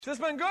It's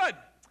been good.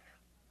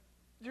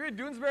 Did you read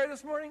Doonesbury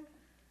this morning?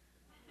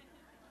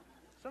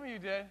 Some of you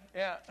did,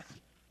 yeah.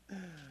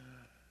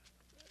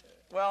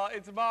 Well,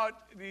 it's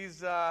about these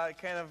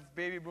kind of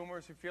baby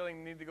boomers who feeling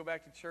the need to go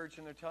back to church,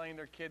 and they're telling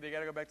their kid they got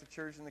to go back to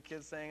church, and the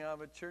kid's saying, "Oh,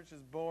 but church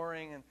is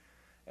boring,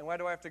 and why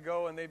do I have to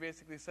go?" And they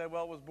basically said,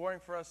 "Well, it was boring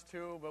for us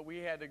too, but we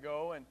had to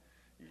go, and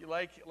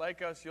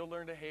like us, you'll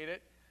learn to hate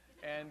it,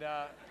 and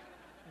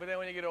but then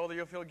when you get older,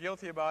 you'll feel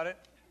guilty about it."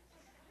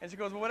 And she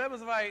goes, "Well, what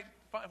happens if I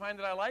find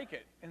that I like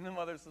it?" And the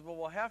mother says, "Well,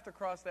 we'll have to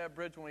cross that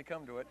bridge when we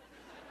come to it."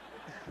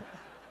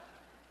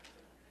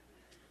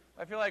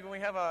 I feel like when we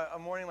have a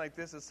morning like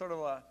this, it's sort of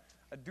a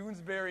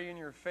Doonesbury in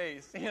your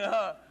face. You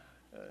know,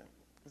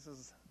 this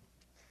is,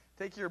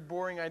 take your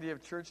boring idea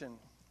of church and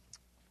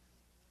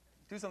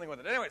do something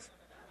with it. Anyways,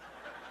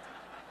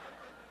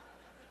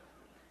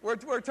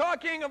 we're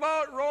talking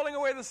about rolling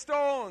away the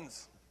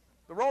stones,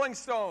 the Rolling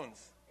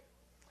Stones.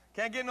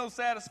 Can't get no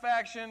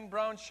satisfaction,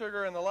 brown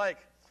sugar, and the like.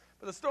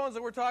 But the stones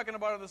that we're talking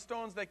about are the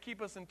stones that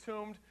keep us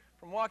entombed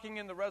from walking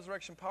in the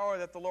resurrection power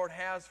that the Lord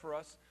has for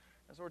us.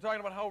 And so we're talking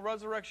about how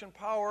resurrection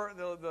power,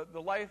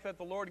 the life that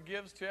the Lord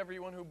gives to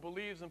everyone who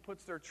believes and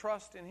puts their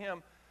trust in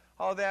Him,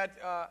 how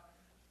that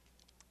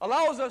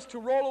allows us to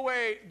roll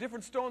away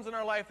different stones in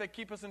our life that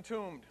keep us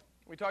entombed.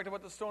 We talked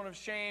about the stone of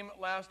shame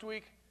last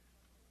week.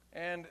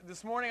 And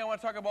this morning I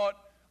want to talk about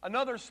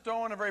another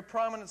stone, a very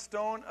prominent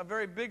stone, a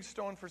very big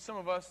stone for some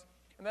of us,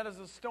 and that is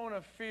the stone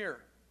of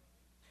fear.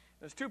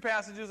 There's two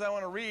passages I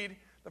want to read.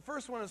 The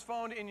first one is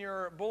found in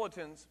your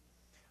bulletins.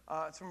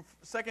 It's from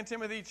 2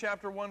 Timothy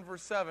chapter 1,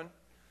 verse 7.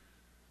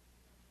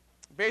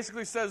 It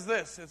basically says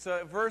this. It's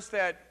a verse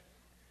that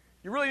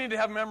you really need to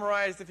have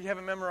memorized if you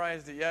haven't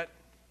memorized it yet.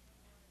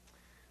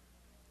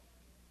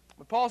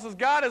 But Paul says,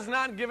 "God has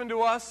not given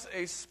to us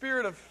a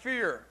spirit of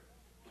fear,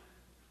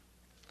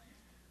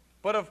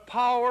 but of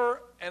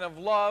power and of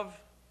love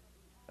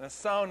and a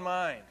sound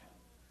mind,"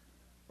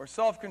 or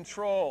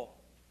self-control,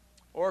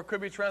 or it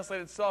could be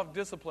translated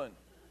self-discipline.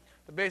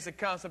 The basic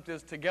concept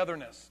is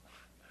togetherness.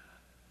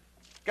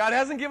 God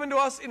hasn't given to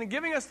us, in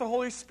giving us the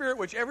Holy Spirit,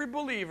 which every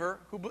believer,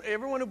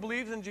 everyone who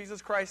believes in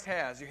Jesus Christ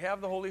has. You have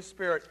the Holy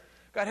Spirit.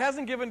 God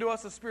hasn't given to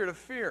us a spirit of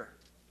fear,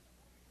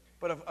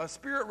 but a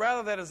spirit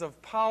rather that is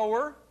of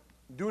power,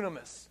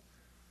 dunamis.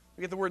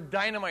 We get the word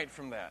dynamite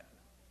from that,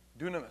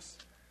 dunamis.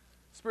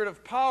 Spirit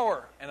of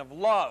power and of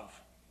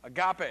love,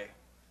 agape,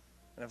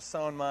 and of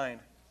sound mind.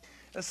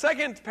 The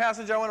second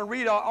passage I want to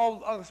read,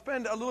 I'll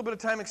spend a little bit of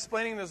time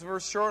explaining this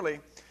verse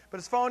shortly, but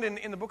it's found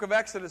in the book of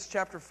Exodus,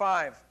 chapter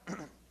 5.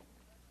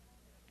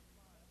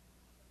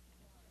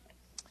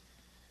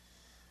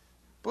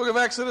 Book of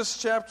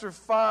Exodus, chapter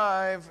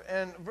 5,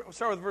 and we'll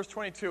start with verse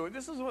 22.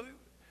 This is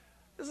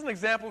an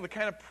example of the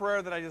kind of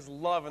prayer that I just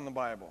love in the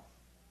Bible.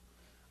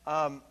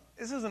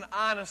 This is an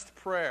honest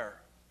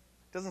prayer.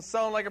 It doesn't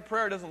sound like a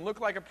prayer, it doesn't look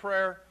like a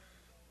prayer,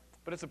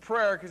 but it's a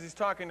prayer because he's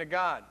talking to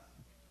God.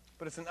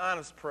 But it's an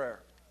honest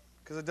prayer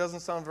because it doesn't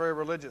sound very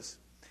religious.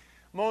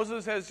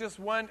 Moses has just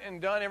went and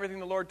done everything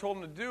the Lord told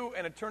him to do,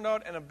 and it turned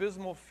out an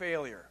abysmal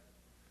failure.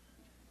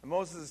 And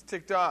Moses is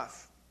ticked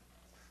off.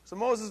 So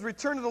Moses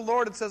returned to the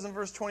Lord, it says in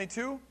verse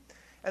 22,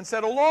 and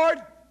said, "O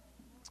Lord,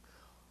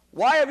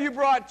 why have you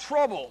brought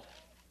trouble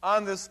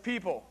on this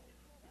people?"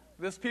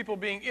 This people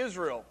being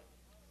Israel.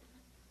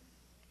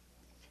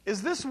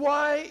 "Is this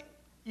why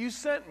you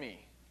sent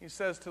me?" he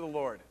says to the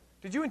Lord.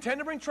 "Did you intend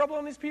to bring trouble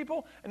on these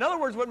people?" In other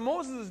words, what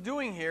Moses is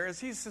doing here is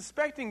he's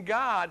suspecting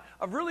God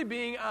of really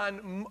being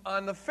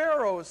on the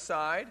Pharaoh's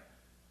side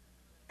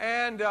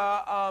and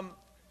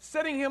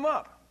setting him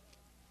up.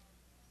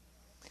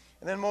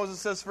 And then Moses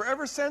says, "For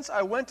ever since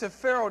I went to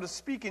Pharaoh to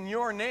speak in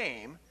your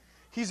name,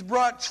 he's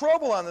brought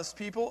trouble on this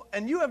people,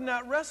 and you have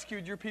not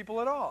rescued your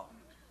people at all."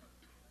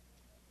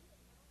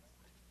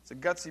 It's a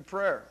gutsy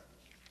prayer.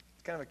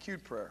 It's kind of a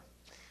cute prayer.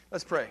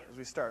 Let's pray as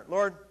we start.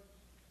 Lord,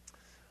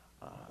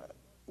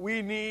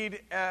 we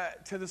need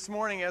to this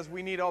morning, as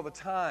we need all the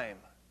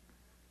time,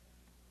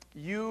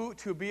 you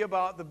to be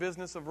about the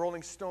business of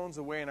rolling stones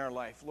away in our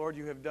life. Lord,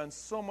 you have done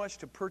so much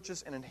to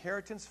purchase an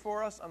inheritance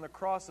for us on the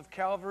cross of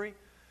Calvary.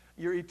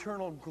 Your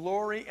eternal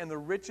glory and the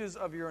riches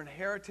of your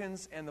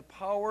inheritance and the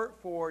power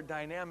for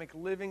dynamic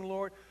living,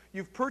 Lord.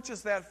 You've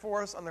purchased that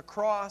for us on the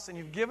cross, and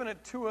you've given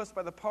it to us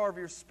by the power of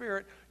your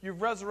Spirit.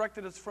 You've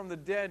resurrected us from the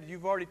dead.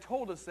 You've already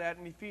told us that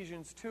in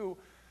Ephesians 2.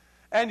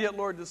 And yet,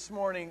 Lord, this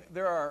morning,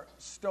 there are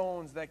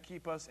stones that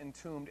keep us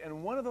entombed.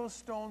 And one of those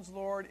stones,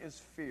 Lord, is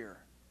fear.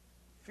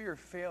 Fear of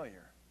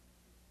failure.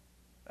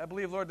 I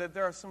believe, Lord, that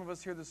there are some of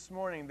us here this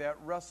morning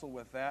that wrestle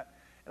with that.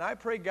 And I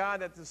pray,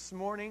 God, that this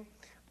morning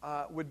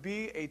would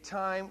be a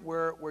time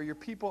where your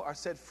people are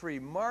set free.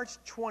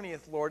 March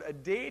 20th, Lord, a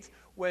date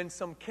when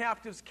some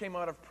captives came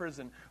out of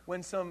prison,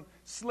 when some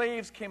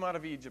slaves came out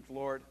of Egypt,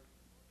 Lord.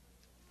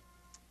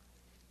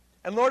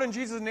 And Lord, in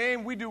Jesus'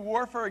 name, we do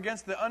warfare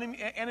against the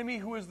enemy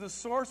who is the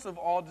source of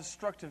all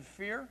destructive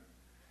fear.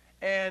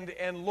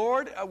 And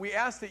Lord, we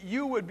ask that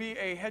you would be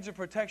a hedge of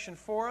protection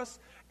for us.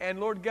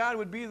 And Lord God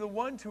would be the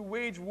one to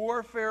wage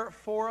warfare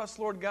for us,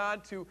 Lord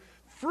God, to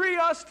Free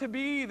us to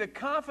be the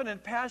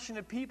confident,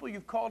 passionate people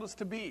you've called us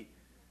to be.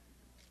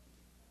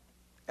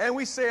 And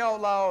we say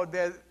out loud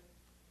that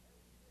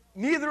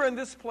neither in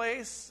this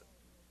place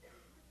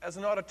as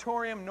an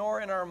auditorium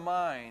nor in our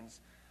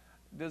minds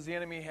does the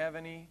enemy have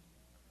any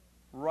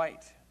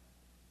right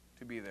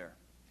to be there.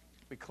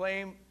 We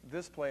claim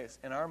this place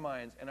in our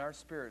minds, in our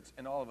spirits,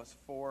 in all of us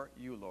for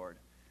you, Lord.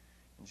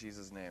 In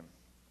Jesus' name,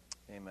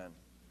 amen.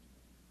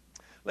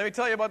 Let me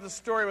tell you about the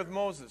story with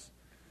Moses.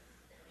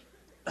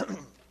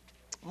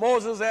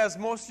 Moses, as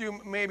most of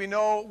you maybe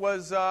know,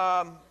 was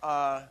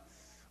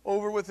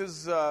over with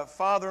his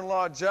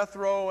father-in-law,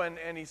 Jethro,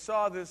 and he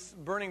saw this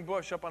burning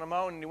bush up on a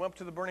mountain. He went up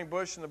to the burning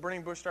bush, and the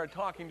burning bush started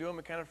talking to him.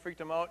 It kind of freaked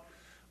him out.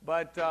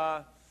 But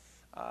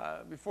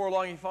before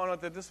long, he found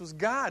out that this was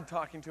God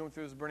talking to him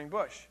through this burning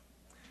bush.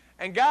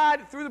 And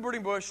God, through the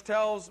burning bush,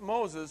 tells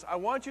Moses, I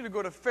want you to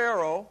go to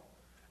Pharaoh,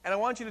 and I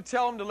want you to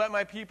tell him to let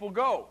my people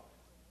go.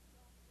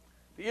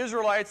 The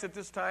Israelites at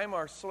this time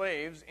are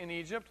slaves in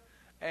Egypt,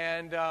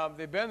 and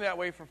they've been that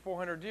way for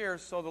 400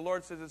 years, so the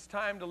Lord says, it's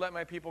time to let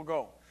my people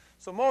go.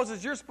 So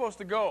Moses, you're supposed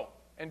to go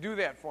and do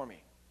that for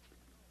me.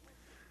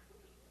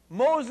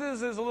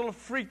 Moses is a little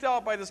freaked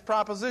out by this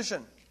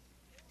proposition.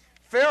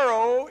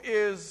 Pharaoh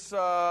is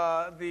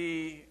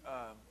the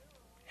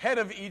head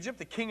of Egypt,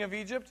 the king of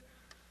Egypt,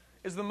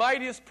 is the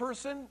mightiest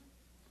person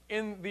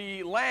in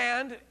the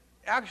land,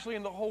 actually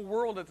in the whole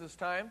world at this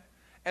time.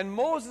 And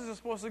Moses is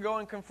supposed to go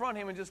and confront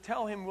him and just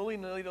tell him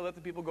willy-nilly to let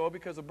the people go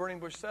because the burning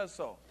bush says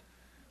so.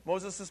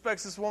 Moses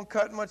suspects this won't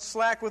cut much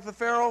slack with the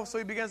Pharaoh, so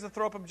he begins to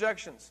throw up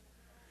objections.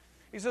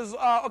 He says,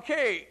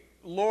 okay,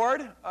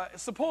 Lord,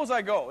 suppose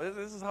I go.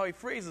 This is how he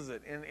phrases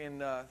it in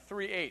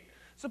 3:8.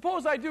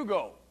 Suppose I do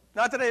go.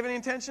 Not that I have any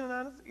intention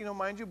on it,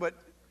 mind you, but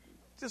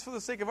just for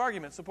the sake of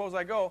argument, suppose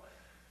I go.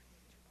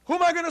 Who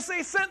am I going to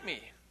say sent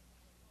me?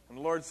 And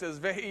the Lord says,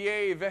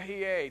 Vehiyeh,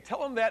 Vehiyeh.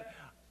 Tell him that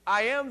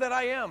I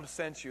am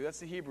sent you. That's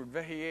the Hebrew,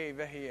 Vehiyeh,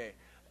 Vehiyeh.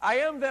 I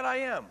am that I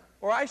am,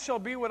 or I shall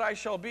be what I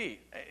shall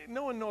be.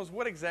 No one knows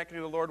what exactly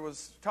the Lord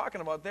was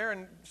talking about there,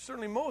 and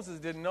certainly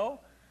Moses didn't know.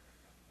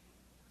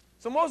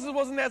 So Moses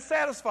wasn't that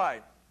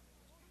satisfied.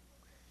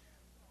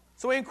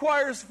 So he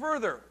inquires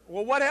further.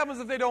 Well, what happens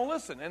if they don't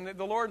listen? And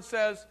the Lord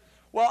says,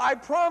 well, I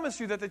promise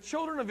you that the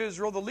children of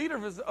Israel, the leader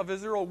of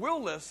Israel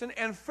will listen,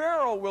 and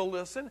Pharaoh will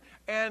listen,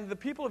 and the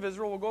people of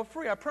Israel will go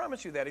free. I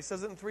promise you that. He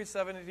says it in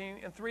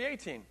 3:17 and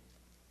 3:18.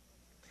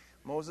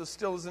 Moses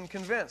still isn't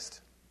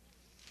convinced.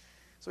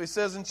 So he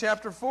says in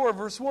chapter 4,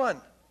 verse 1,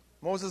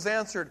 Moses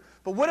answered,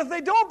 but what if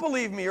they don't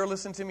believe me or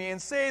listen to me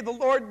and say the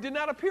Lord did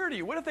not appear to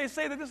you? What if they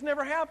say that this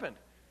never happened?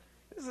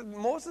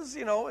 Moses,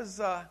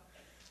 is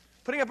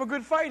putting up a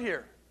good fight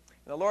here.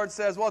 And the Lord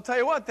says, well, I'll tell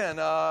you what then.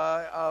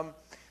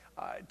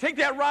 Take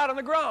that rod on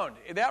the ground.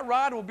 That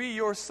rod will be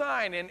your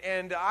sign,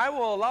 and I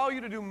will allow you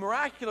to do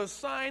miraculous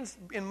signs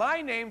in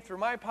my name through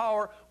my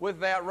power with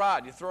that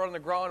rod. You throw it on the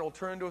ground, it will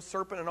turn into a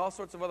serpent and all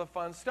sorts of other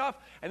fun stuff.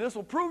 And this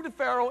will prove to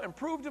Pharaoh and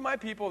prove to my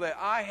people that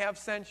I have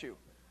sent you.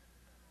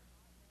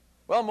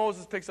 Well,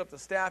 Moses picks up the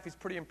staff. He's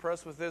pretty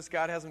impressed with this.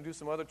 God has him do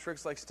some other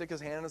tricks like stick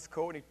his hand in his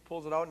coat and he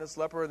pulls it out and it's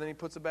leper. And then he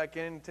puts it back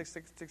in and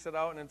sticks it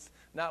out and it's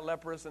not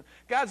leprous. And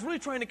God's really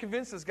trying to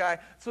convince this guy.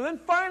 So then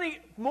finally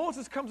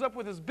Moses comes up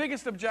with his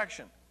biggest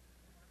objection.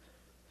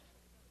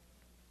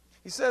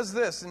 He says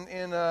this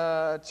in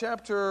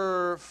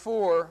chapter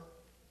 4,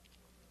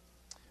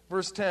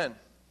 verse 10.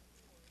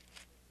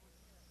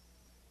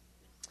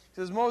 He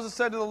says, Moses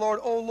said to the Lord,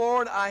 O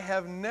Lord, I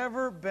have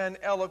never been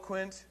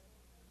eloquent.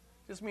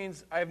 This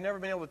means I have never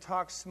been able to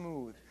talk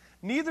smooth.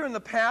 Neither in the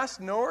past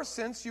nor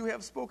since you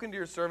have spoken to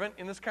your servant.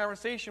 In this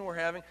conversation we're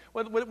having,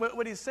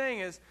 what he's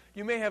saying is,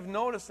 you may have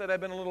noticed that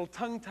I've been a little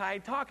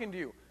tongue-tied talking to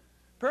you.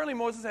 Apparently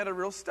Moses had a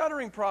real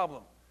stuttering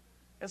problem.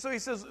 And so he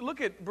says, look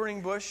at burning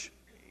bush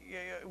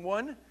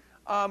 1.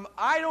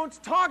 I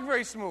don't talk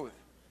very smooth.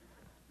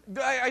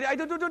 I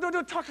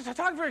don't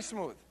talk very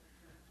smooth.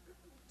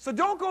 So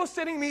don't go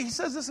sending me. He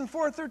says this in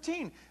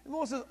 4:13. And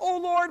Moses says, oh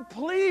Lord,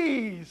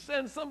 please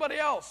send somebody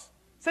else.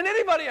 Send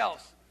anybody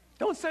else.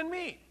 Don't send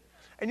me.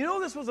 And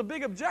this was a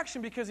big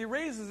objection because he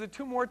raises it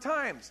 2 more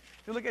times.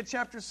 If you look at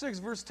chapter 6,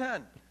 verse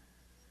 10.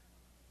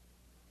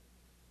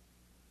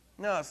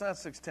 No, it's not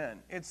 6:10.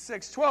 It's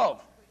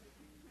 6:12.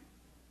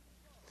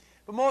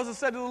 But Moses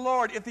said to the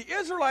Lord, if the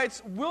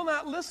Israelites will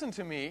not listen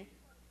to me,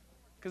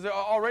 because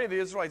already the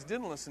Israelites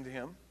didn't listen to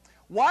him,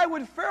 why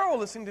would Pharaoh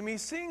listen to me,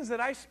 seeing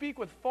that I speak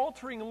with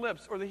faltering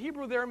lips? Or the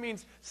Hebrew there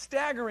means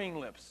staggering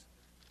lips.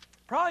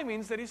 Probably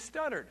means that he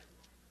stuttered.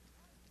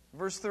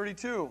 Verse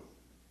 32,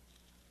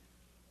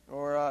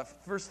 or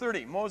verse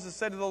 30, Moses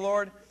said to the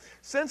Lord,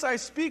 since I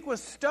speak with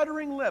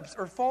stuttering lips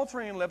or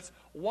faltering lips,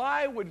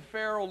 why would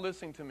Pharaoh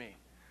listen to me?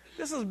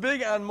 This is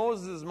big on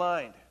Moses'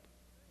 mind.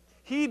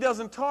 He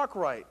doesn't talk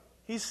right.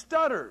 He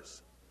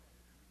stutters.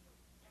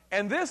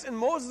 And this, in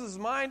Moses'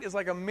 mind, is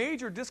like a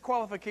major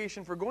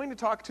disqualification for going to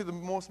talk to the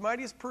most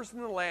mightiest person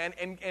in the land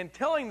and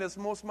telling this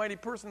most mighty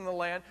person in the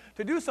land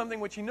to do something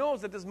which he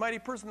knows that this mighty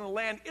person in the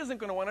land isn't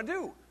going to want to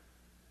do.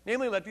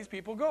 Namely, let these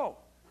people go.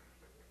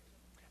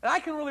 And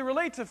I can really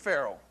relate to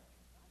Pharaoh.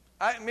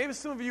 Maybe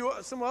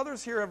some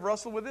others here have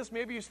wrestled with this.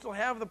 Maybe you still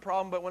have the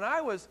problem. But when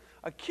I was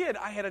a kid,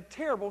 I had a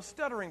terrible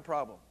stuttering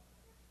problem.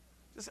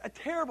 Just a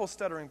terrible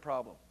stuttering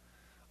problem.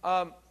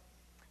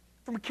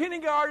 From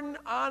kindergarten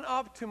on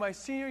up to my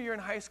senior year in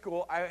high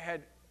school,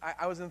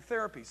 I was in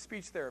therapy,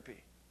 speech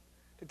therapy,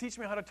 to teach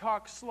me how to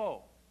talk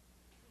slow.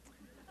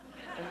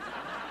 And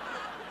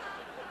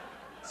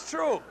it's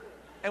true.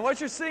 And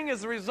what you're seeing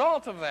is the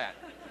result of that.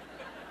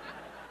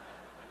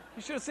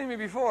 You should have seen me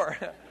before.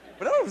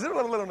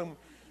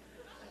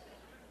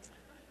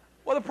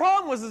 Well, the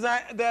problem was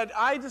that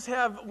I just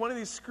have one of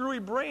these screwy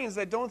brains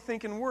that don't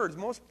think in words.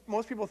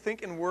 Most people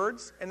think in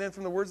words, and then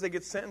from the words they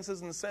get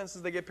sentences, and the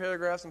sentences they get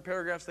paragraphs, and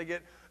paragraphs they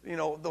get,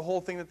 the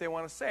whole thing that they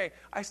want to say.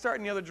 I start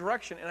in the other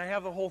direction, and I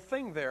have the whole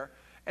thing there,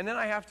 and then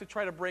I have to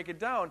try to break it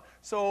down.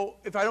 So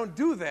if I don't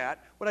do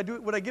that,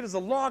 what I get is a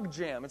log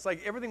jam. It's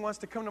like everything wants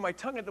to come to my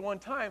tongue at the one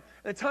time,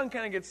 and the tongue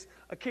kind of gets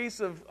a case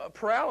of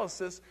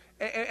paralysis,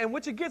 and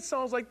what you get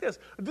sounds like this.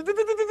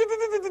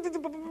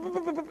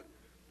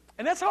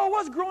 And that's how it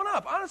was growing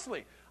up,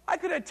 honestly. I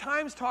could at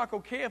times talk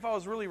okay if I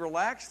was really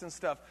relaxed and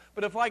stuff.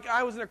 But if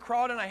I was in a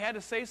crowd and I had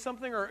to say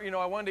something or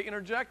I wanted to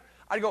interject,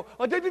 I'd go,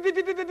 or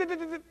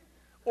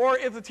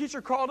if the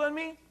teacher called on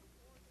me,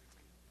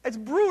 it's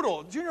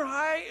brutal. Junior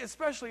high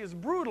especially is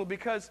brutal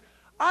because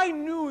I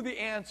knew the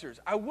answers.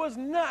 I was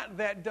not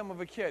that dumb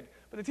of a kid.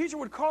 But the teacher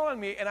would call on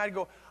me and I'd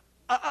go,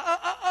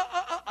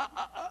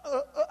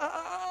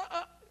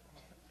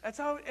 That's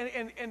how,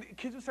 and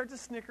kids would start to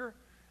snicker.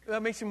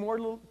 That makes you more a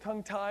little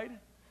tongue-tied.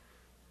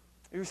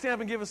 You stand up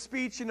and give a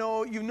speech, you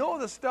know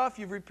the stuff,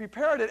 you've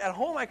prepared it. At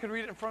home, I could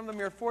read it in front of the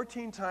mirror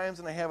 14 times,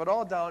 and I have it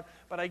all down.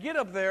 But I get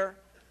up there,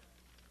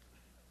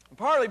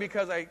 partly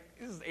because this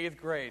is 8th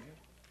grade.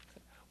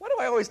 Why do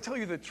I always tell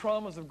you the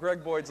traumas of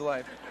Greg Boyd's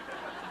life?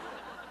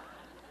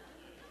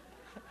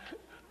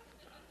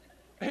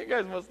 You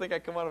guys must think I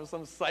come out of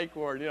some psych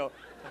ward,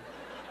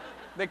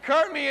 They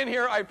cart me in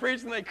here, I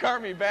preach, and they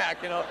cart me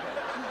back, And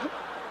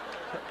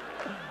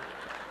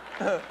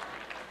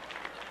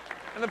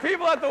the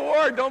people at the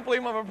ward don't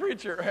believe I'm a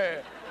preacher.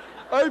 Hey,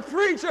 I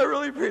preach, I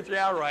really preach.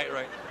 Yeah,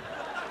 right.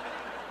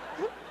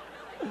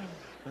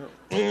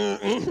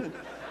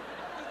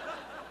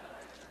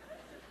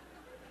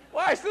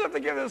 Well, I stood up to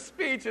give this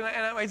speech, and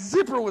my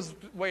zipper was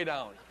way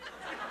down.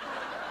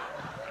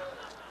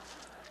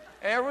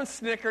 And everyone's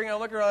snickering. I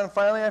look around, and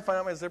finally I find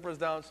out my zipper's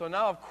down. So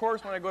now, of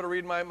course, when I go to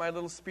read my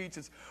little speech,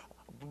 it's...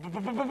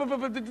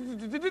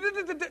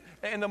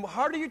 And the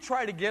harder you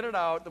try to get it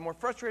out, the more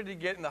frustrated you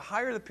get, and the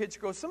higher the pitch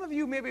goes. Some of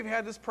you maybe have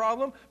had this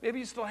problem. Maybe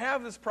you still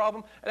have this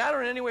problem. And I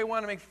don't in any way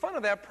want to make fun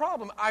of that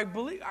problem. I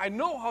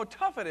know how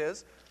tough it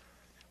is.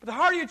 But the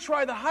harder you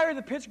try, the higher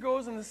the pitch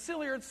goes and the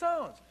sillier it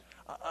sounds.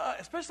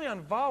 Especially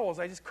on vowels.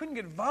 I just couldn't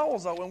get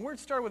vowels out. When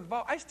words started with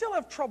vowels, I still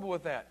have trouble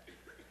with that.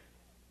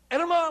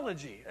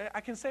 Etymology.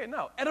 I can say it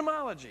now.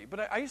 Etymology.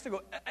 But I used to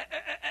go...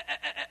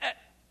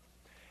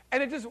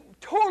 And it just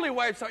totally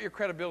wipes out your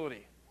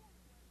credibility.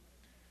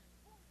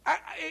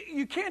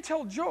 You can't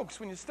tell jokes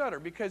when you stutter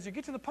because you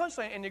get to the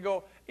punchline and you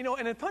go,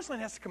 and the punchline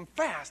has to come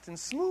fast and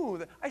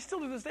smooth. I still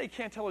to this day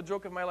can't tell a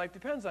joke if my life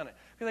depends on it.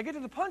 Because I get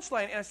to the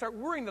punchline and I start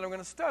worrying that I'm going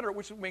to stutter,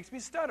 which makes me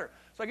stutter.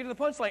 So I get to the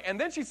punchline and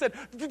then she said,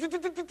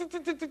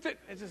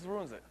 it just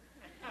ruins it.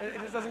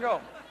 It just doesn't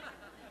go.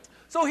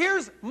 So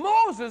here's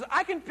Moses.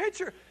 I can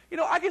picture,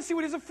 I can see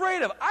what he's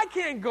afraid of. I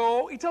can't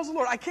go. He tells the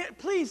Lord,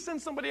 please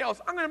send somebody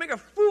else. I'm going to make a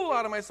fool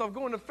out of myself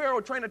going to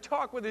Pharaoh trying to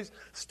talk with these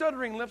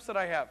stuttering lips that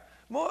I have.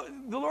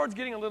 The Lord's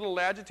getting a little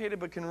agitated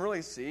but can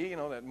really see,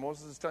 that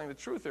Moses is telling the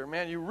truth there.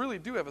 Man, you really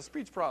do have a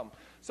speech problem.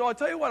 So I'll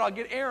tell you what, I'll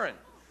get Aaron.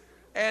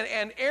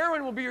 And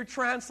Aaron will be your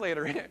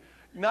translator.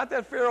 Not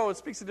that Pharaoh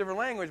speaks a different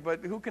language,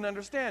 but who can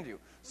understand you.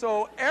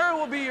 So Aaron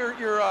will be your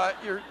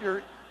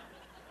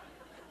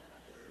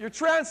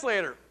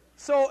translator.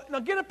 So, now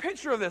get a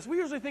picture of this. We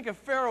usually think of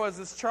Pharaoh as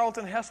this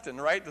Charlton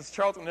Heston, right? This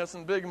Charlton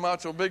Heston, big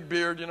macho, big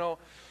beard,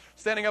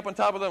 standing up on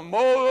top of them.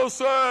 Moses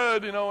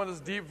said, with his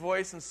deep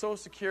voice and so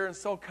secure and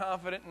so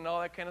confident and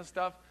all that kind of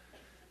stuff.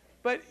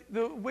 But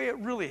the way it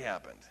really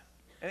happened.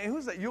 And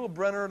who's that? Yul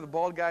Brynner, the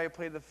bald guy who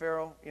played the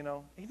Pharaoh,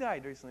 He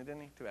died recently,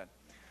 didn't he? Too bad.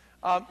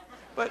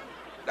 But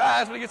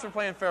that's what he gets for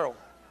playing Pharaoh.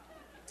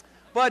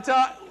 But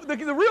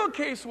the real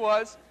case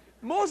was,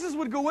 Moses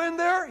would go in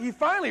there. He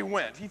finally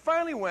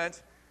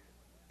went.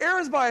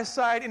 Aaron's by his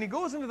side, and he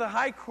goes into the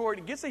high court,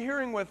 and gets a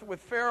hearing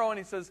with Pharaoh, and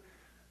he says,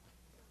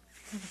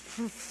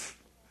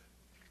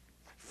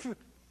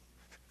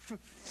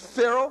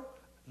 Pharaoh,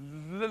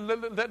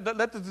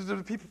 let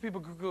the people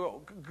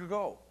go.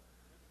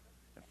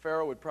 And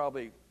Pharaoh would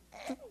probably,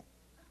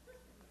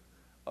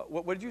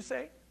 what did you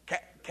say?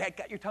 Cat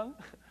got your tongue?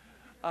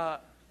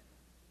 And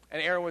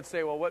Aaron would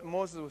say, well, what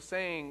my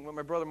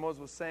brother Moses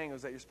was saying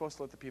was that you're supposed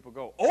to let the people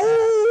go.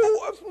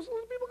 Oh, I'm supposed to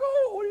let the people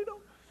go. What do you know?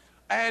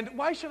 And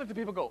why should I let the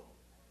people go?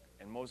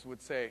 And Moses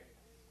would say,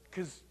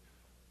 because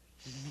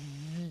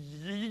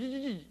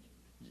the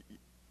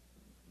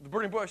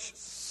burning bush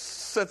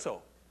said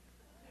so.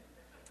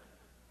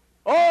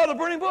 Oh, the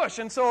burning bush.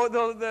 And so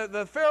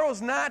the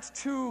Pharaoh's not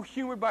too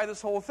humored by this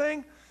whole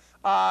thing.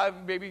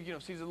 Maybe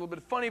sees it a little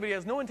bit funny, but he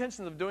has no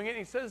intentions of doing it. And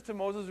he says to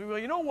Moses, well,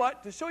 you know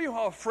what? To show you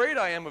how afraid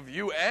I am of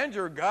you and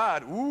your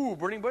God,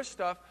 burning bush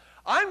stuff,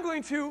 I'm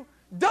going to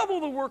double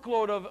the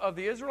workload of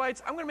the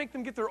Israelites. I'm going to make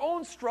them get their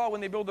own straw when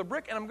they build a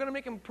brick, and I'm going to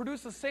make them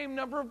produce the same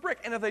number of brick.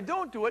 And if they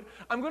don't do it,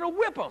 I'm going to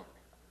whip them.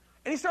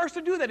 And he starts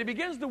to do that. He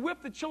begins to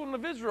whip the children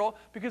of Israel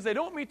because they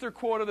don't meet their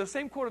quota, the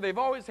same quota they've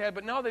always had,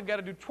 but now they've got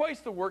to do twice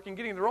the work in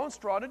getting their own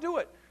straw to do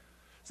it.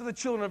 So the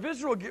children of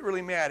Israel get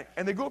really mad,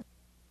 and they go,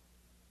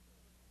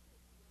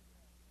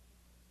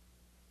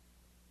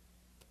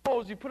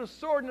 you put a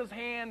sword in his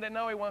hand, and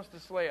now he wants to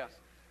slay us.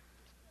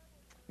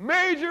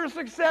 Major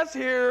success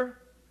here.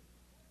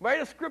 Write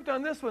a script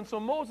on this one. So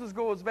Moses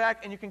goes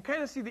back, and you can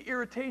kind of see the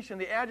irritation,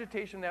 the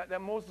agitation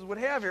that Moses would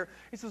have here.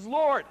 He says,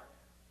 Lord,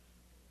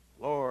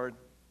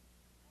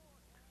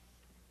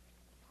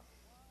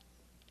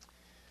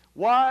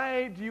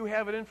 why do you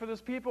have it in for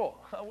this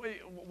people?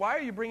 Why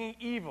are you bringing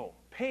evil,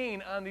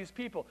 pain on these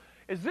people?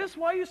 Is this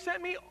why you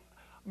sent me?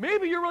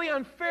 Maybe you're really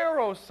on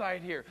Pharaoh's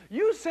side here.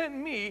 You sent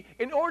me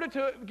in order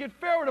to get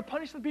Pharaoh to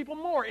punish the people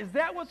more. Is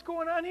that what's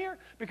going on here?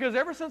 Because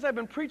ever since I've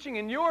been preaching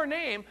in your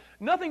name,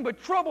 nothing but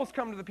troubles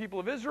come to the people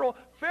of Israel.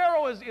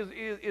 Pharaoh is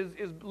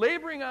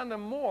laboring on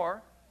them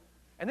more.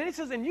 And then he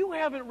says, and you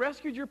haven't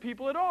rescued your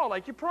people at all,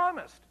 like you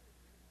promised.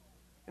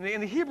 In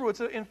the Hebrew,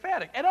 it's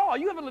emphatic. At all.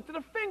 You haven't lifted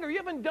a finger. You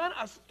haven't done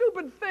a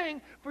stupid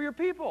thing for your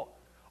people.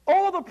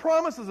 All the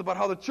promises about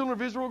how the children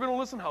of Israel are going to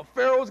listen, how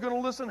Pharaoh is going to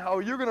listen, how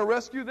you're going to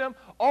rescue them,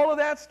 all of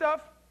that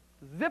stuff,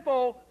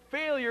 zippo,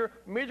 failure,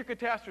 major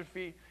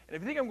catastrophe. And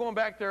if you think I'm going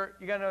back there,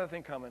 you got another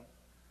thing coming.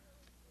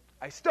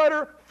 I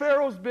stutter,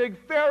 Pharaoh's big,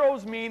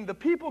 Pharaoh's mean, the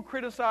people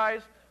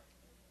criticize,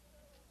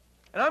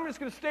 and I'm just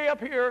going to stay up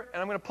here,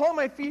 and I'm going to plant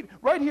my feet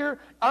right here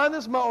on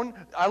this mountain.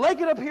 I like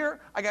it up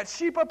here. I got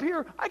sheep up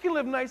here. I can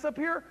live nice up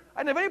here.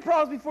 I didn't have any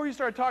problems before you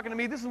started talking to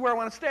me. This is where I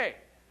want to stay.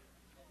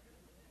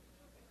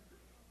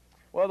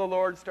 Well, the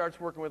Lord starts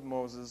working with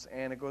Moses,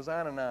 and it goes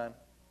on and on.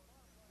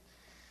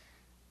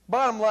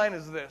 Bottom line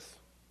is this.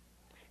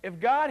 If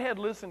God had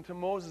listened to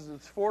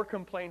Moses' 4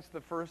 complaints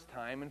the first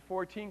time and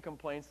 14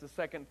 complaints the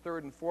second,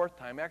 third, and fourth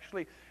time,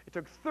 actually, it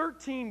took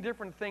 13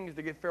 different things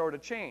to get Pharaoh to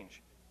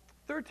change.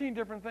 13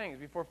 different things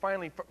before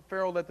finally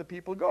Pharaoh let the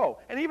people go.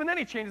 And even then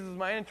he changes his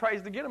mind and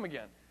tries to get them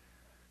again.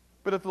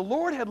 But if the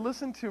Lord had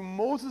listened to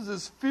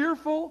Moses'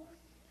 fearful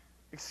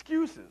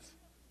excuses,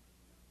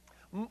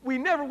 we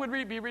never would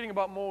be reading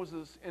about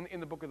Moses in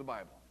the book of the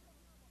Bible.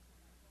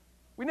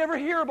 We never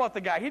hear about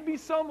the guy. He'd be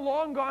some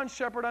long-gone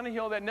shepherd on a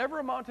hill that never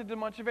amounted to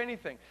much of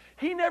anything.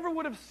 He never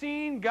would have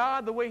seen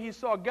God the way he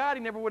saw God.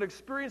 He never would have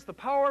experienced the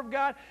power of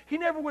God. He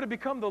never would have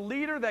become the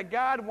leader that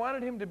God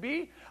wanted him to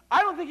be.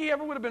 I don't think he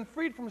ever would have been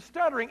freed from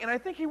stuttering, and I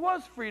think he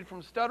was freed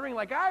from stuttering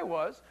like I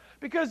was,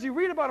 because you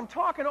read about him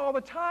talking all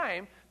the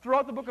time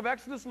throughout the book of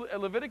Exodus,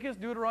 Leviticus,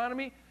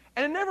 Deuteronomy,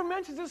 and it never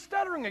mentions his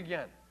stuttering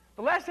again.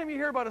 The last time you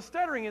hear about his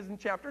stuttering is in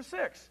chapter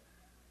 6.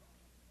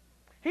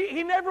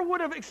 He never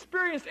would have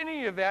experienced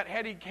any of that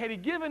had he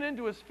given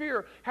into his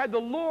fear, had the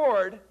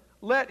Lord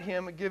let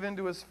him give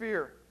into his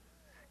fear.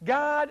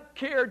 God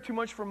cared too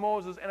much for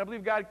Moses, and I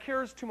believe God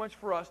cares too much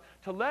for us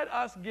to let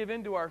us give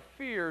into our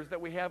fears that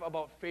we have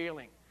about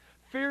failing.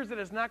 Fears that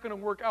it's not going to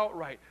work out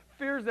right.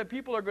 Fears that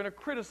people are going to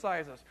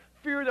criticize us.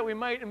 Fear that we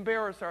might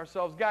embarrass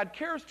ourselves. God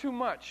cares too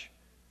much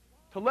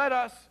to let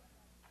us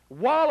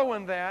wallow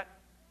in that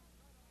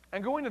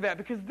and go into that,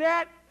 because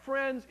that,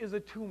 friends, is a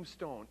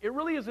tombstone. It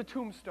really is a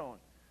tombstone.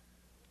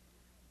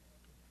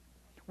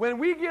 When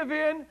we give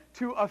in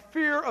to a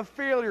fear of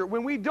failure,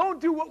 when we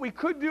don't do what we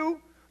could do,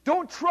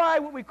 don't try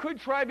what we could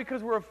try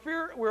because we're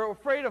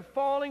afraid of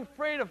falling,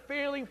 afraid of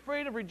failing,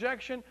 afraid of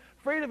rejection,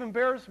 afraid of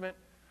embarrassment,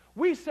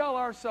 we sell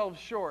ourselves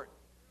short.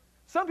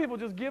 Some people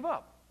just give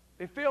up.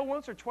 They fail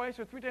once or twice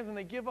or 3 times and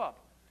they give up.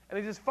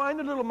 And they just find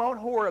a little Mount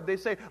Horeb. They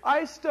say,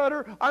 I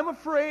stutter, I'm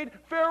afraid,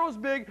 Pharaoh's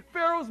big,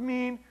 Pharaoh's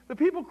mean, the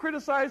people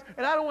criticize,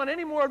 and I don't want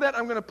any more of that.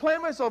 I'm going to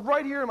plant myself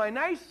right here in my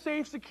nice,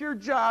 safe, secure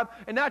job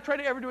and not try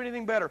to ever do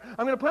anything better.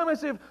 I'm going to plant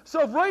myself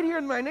right here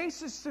in my nice,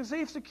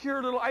 safe,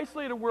 secure, little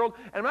isolated world,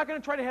 and I'm not going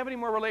to try to have any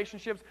more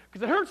relationships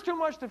because it hurts too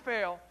much to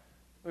fail.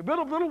 We build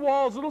up little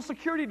walls, little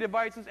security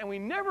devices, and we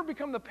never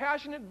become the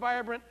passionate,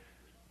 vibrant,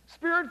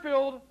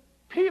 spirit-filled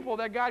people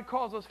that God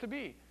calls us to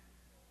be.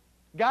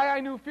 Guy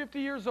I knew,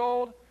 50 years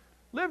old,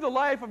 lived a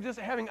life of just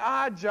having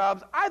odd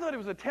jobs. I thought he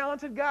was a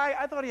talented guy.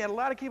 I thought he had a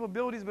lot of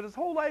capabilities, but his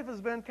whole life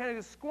has been kind of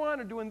just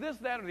squandered doing this,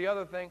 that, or the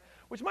other thing,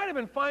 which might have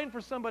been fine for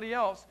somebody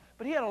else,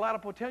 but he had a lot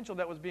of potential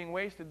that was being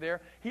wasted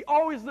there. He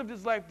always lived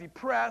his life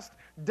depressed,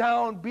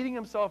 down, beating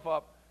himself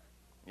up.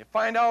 You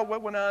find out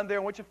what went on there,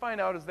 and what you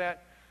find out is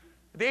that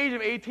at the age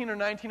of 18 or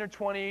 19 or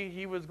 20,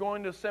 he was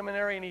going to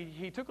seminary, and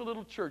he took a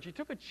little church. He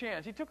took a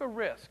chance. He took a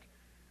risk.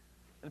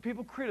 And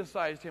people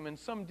criticized him, and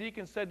some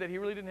deacon said that he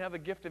really didn't have the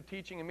gift of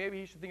teaching, and maybe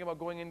he should think about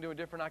going into a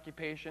different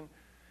occupation.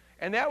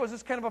 And that was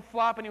just kind of a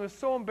flop, and he was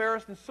so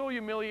embarrassed and so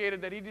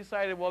humiliated that he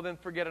decided, well, then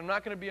forget it. I'm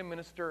not going to be a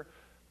minister.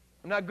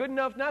 I'm not good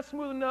enough, not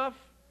smooth enough.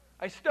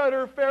 I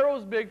stutter.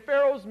 Pharaoh's big.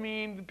 Pharaoh's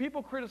mean. The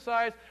people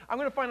criticize. I'm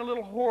going to find a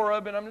little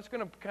Horeb, and I'm just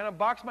going to kind of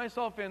box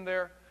myself in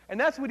there. And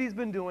that's what he's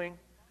been doing.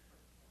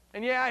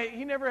 And yeah,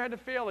 he never had to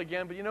fail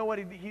again, but you know what?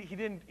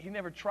 He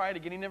never tried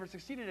again. He never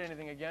succeeded at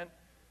anything again.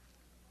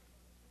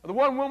 The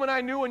one woman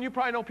I knew, and you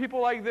probably know people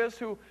like this,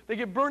 who they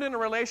get burned in a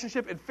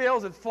relationship, it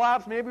fails, it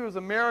flops, maybe it was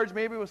a marriage,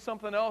 maybe it was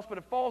something else, but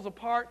it falls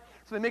apart,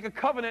 so they make a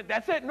covenant.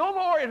 That's it, no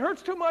more, it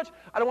hurts too much,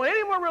 I don't want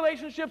any more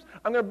relationships,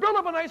 I'm going to build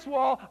up a nice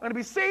wall, I'm going to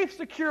be safe,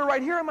 secure,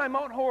 right here on my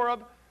Mount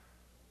Horeb.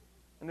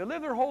 And they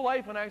live their whole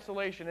life in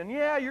isolation. And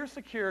yeah, you're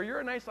secure, you're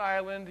a nice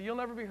island, you'll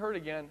never be hurt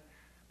again,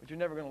 but you're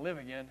never going to live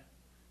again.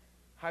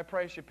 High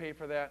price you pay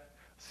for that.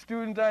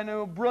 Student I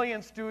knew,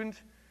 brilliant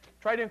student,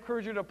 tried to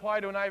encourage her to apply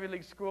to an Ivy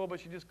League school, but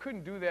she just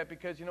couldn't do that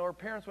because, her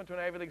parents went to an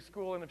Ivy League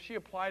school, and if she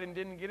applied and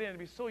didn't get in, it'd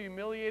be so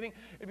humiliating.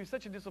 It'd be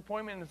such a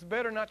disappointment, and it's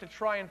better not to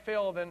try and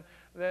fail than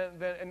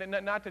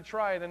not to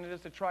try than it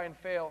is to try and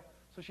fail.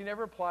 So she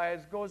never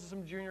applies, goes to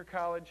some junior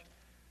college.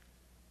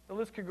 The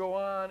list could go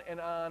on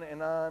and on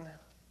and on.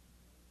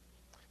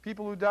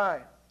 People who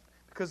die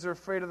because they're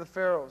afraid of the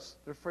pharaohs.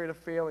 They're afraid of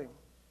failing.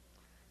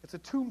 It's a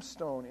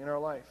tombstone in our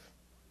life.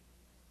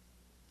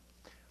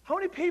 How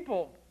many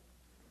people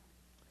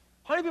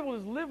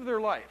just live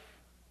their life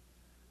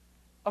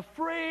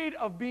afraid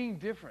of being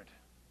different?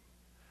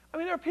 I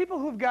mean, there are people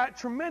who've got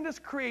tremendous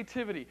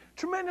creativity,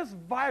 tremendous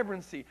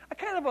vibrancy, a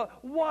kind of a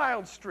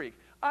wild streak.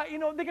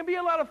 They can be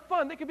a lot of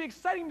fun. They can be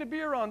exciting to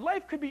be around.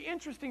 Life could be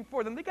interesting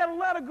for them. They got a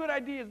lot of good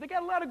ideas. They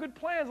got a lot of good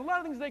plans, a lot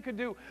of things they could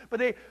do. But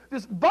they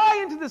just buy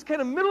into this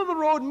kind of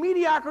middle-of-the-road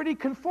mediocrity,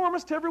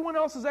 conformist to everyone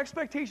else's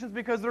expectations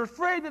because they're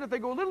afraid that if they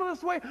go a little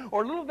this way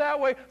or a little that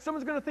way,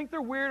 someone's going to think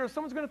they're weird or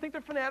someone's going to think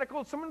they're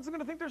fanatical, someone's going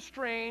to think they're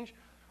strange,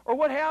 or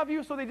what have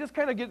you. So they just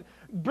kind of get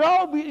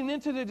browbeaten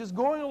into just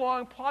going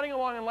along, plodding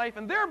along in life,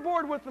 and they're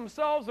bored with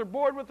themselves, they're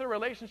bored with their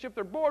relationship,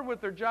 they're bored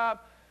with their job,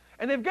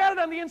 and they've got it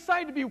on the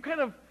inside to be kind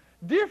of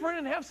different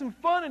and have some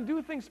fun and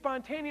do things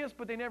spontaneous,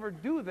 but they never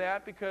do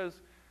that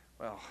because,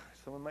 well,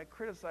 someone might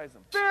criticize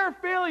them. Fear of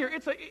failure,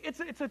 it's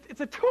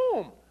a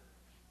tomb.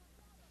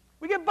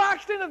 We get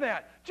boxed into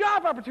that.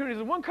 Job opportunities,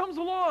 and one comes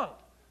along.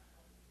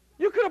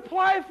 You could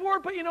apply for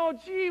it, but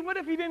what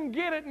if you didn't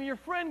get it and your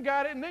friend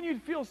got it, and then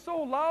you'd feel so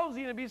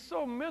lousy and it'd be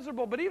so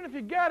miserable. But even if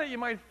you got it, you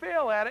might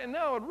fail at it, and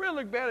now it would really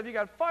look bad if you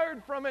got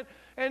fired from it.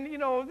 And,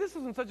 this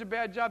isn't such a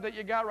bad job that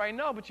you got right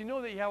now, but you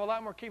know that you have a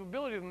lot more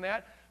capability than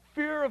that.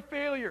 Fear of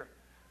failure.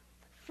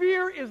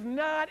 Fear is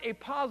not a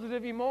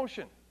positive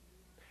emotion.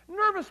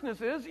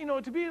 Nervousness is,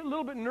 to be a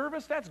little bit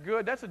nervous, that's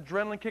good. That's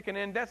adrenaline kicking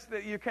in.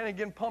 You're kind of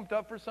getting pumped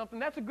up for something.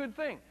 That's a good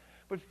thing.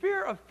 But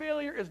fear of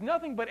failure is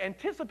nothing but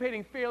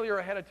anticipating failure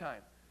ahead of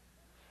time.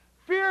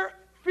 Fear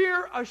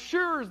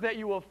assures that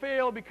you will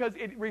fail because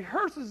it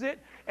rehearses it,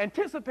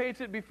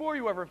 anticipates it before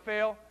you ever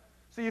fail.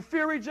 So you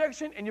fear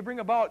rejection and you bring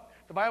about,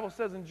 the Bible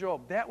says in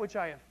Job, that which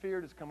I have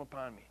feared has come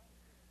upon me.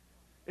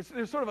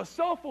 There's sort of a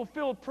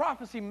self-fulfilled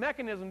prophecy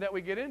mechanism that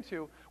we get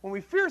into. When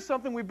we fear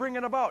something, we bring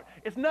it about.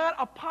 It's not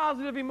a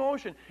positive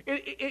emotion.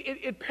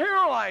 It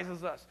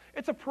paralyzes us.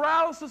 It's a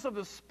paralysis of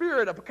the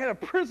spirit, a kind of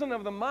prison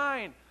of the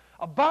mind,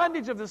 a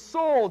bondage of the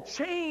soul,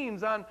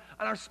 chains on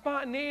our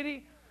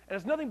spontaneity. And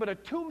it's nothing but a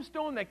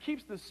tombstone that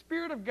keeps the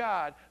Spirit of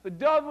God, the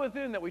dove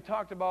within that we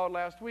talked about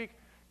last week,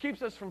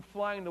 keeps us from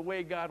flying the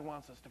way God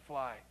wants us to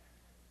fly.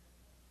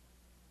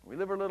 We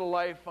live our little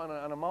life on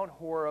a Mount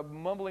Horeb,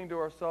 mumbling to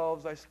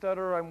ourselves, I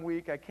stutter, I'm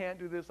weak, I can't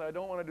do this, I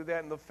don't want to do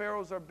that, and the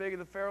pharaohs are big,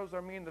 the pharaohs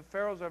are mean, the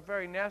pharaohs are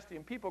very nasty,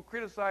 and people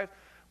criticize,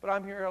 but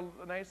I'm here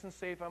nice and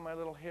safe on my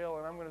little hill,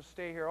 and I'm going to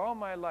stay here all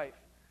my life.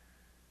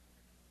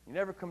 You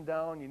never come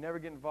down, you never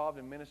get involved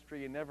in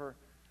ministry,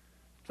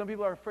 some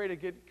people are afraid to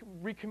get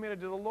recommitted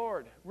to the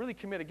Lord, really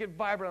committed, get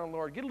vibrant on the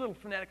Lord, get a little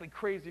fanatically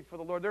crazy for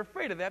the Lord. They're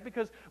afraid of that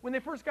because when they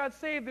first got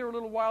saved, they were a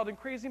little wild and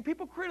crazy, and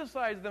people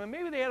criticized them, and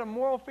maybe they had a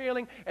moral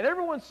failing, and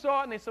everyone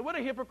saw it, and they said, what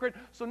a hypocrite.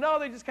 So now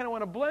they just kind of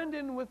want to blend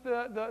in with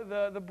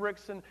the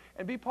bricks and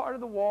be part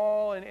of the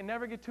wall and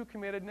never get too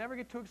committed, never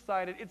get too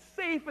excited. It's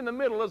safe in the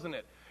middle, isn't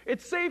it?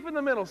 It's safe in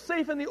the middle,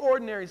 safe in the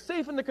ordinary,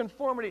 safe in the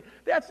conformity.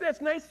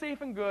 That's nice, safe,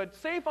 and good,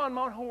 safe on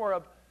Mount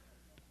Horeb.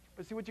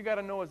 But see, what you got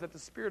to know is that the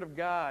Spirit of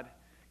God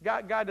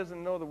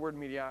doesn't know the word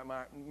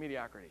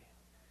mediocrity.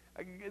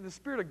 The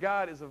Spirit of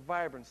God is a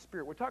vibrant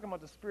spirit. We're talking about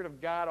the Spirit of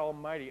God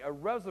Almighty, a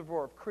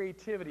reservoir of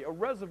creativity, a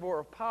reservoir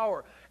of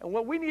power. And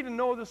what we need to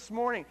know this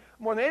morning,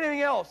 more than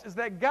anything else, is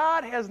that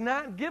God has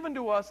not given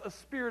to us a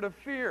spirit of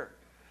fear.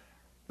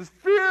 The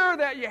fear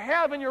that you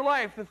have in your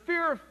life, the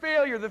fear of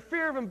failure, the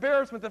fear of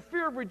embarrassment, the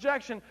fear of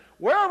rejection,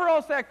 wherever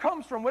else that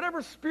comes from,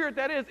 whatever spirit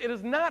that is, it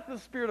is not the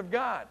Spirit of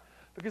God.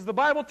 Because the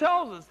Bible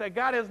tells us that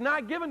God has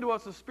not given to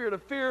us a spirit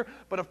of fear,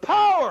 but of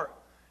power,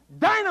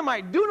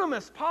 dynamite,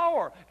 dunamis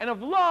power, and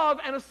of love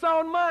and a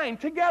sound mind,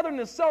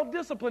 togetherness,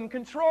 self-discipline,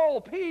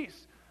 control,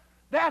 peace.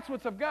 That's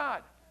what's of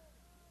God.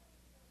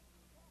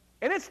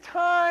 And it's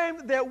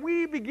time that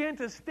we begin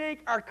to stake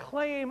our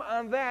claim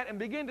on that and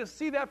begin to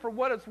see that for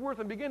what it's worth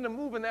and begin to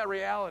move in that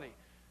reality.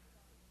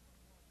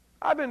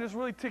 I've been just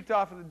really ticked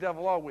off at the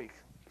devil all week,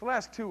 for the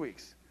last 2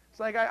 weeks. It's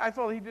like I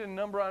thought he did a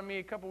number on me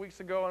a couple weeks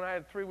ago, and I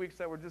had 3 weeks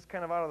that were just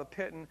kind of out of the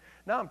pit, and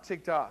now I'm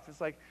ticked off.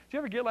 It's like, do you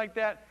ever get like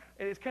that?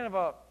 It's kind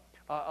of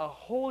a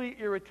holy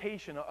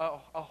irritation,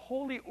 a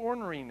holy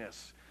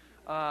orneriness,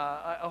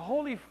 a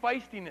holy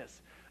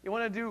feistiness. You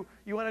want to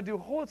do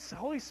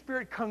Holy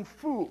Spirit kung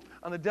fu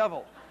on the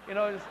devil.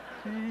 Just,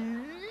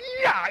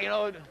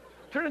 yeah,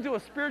 turn into a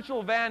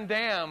spiritual Van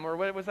Damme, or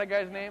what's that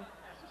guy's name?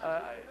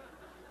 A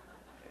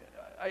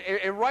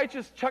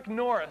righteous Chuck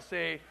Norris,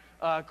 a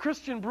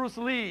Christian Bruce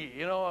Lee,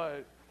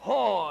 devil,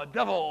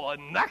 I'll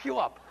knock you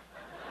up.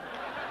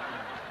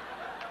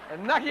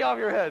 And knock you off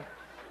your head.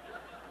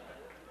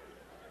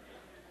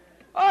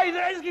 Oh,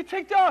 I just get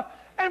ticked off.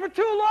 And for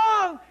too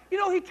long,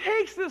 he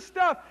takes this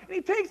stuff, and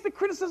he takes the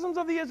criticisms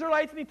of the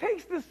Israelites, and he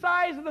takes the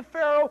size of the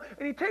Pharaoh,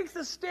 and he takes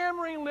the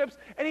stammering lips,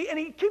 and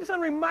he keeps on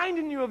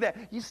reminding you of that.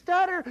 You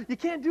stutter, you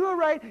can't do it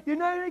right, you're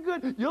not any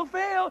good, you'll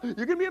fail,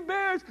 you're going to be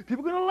embarrassed, people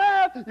are going to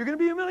laugh, you're going to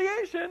be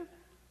humiliation.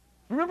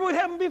 Remember what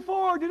happened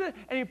before, do that.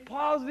 And he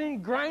pauses it in, he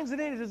grinds it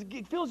in,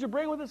 he fills your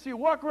brain with it, so you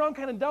walk around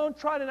kind of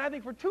downtrodden, and I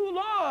think for too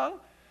long,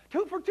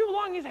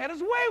 he's had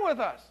his way with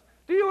us.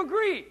 Do you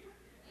agree?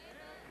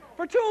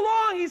 For too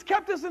long, he's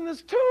kept us in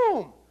this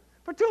tomb.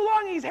 For too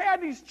long, he's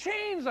had these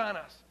chains on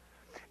us.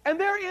 And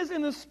there is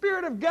in the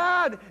Spirit of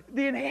God,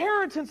 the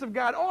inheritance of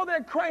God, all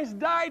that Christ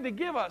died to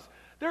give us.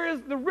 There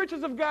is the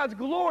riches of God's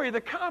glory,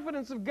 the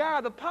confidence of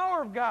God, the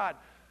power of God,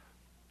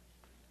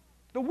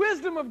 the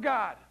wisdom of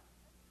God.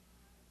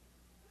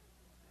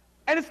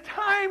 And it's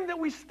time that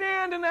we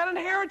stand in that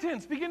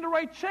inheritance, begin to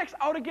write checks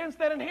out against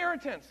that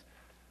inheritance.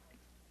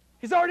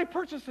 He's already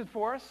purchased it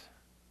for us.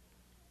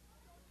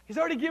 He's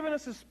already given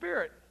us His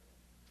Spirit.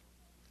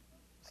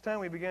 It's time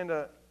we begin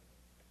to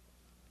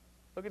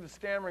look at the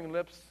stammering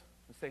lips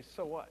and say,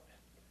 so what?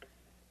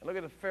 And look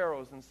at the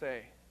pharaohs and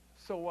say,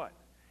 so what?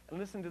 And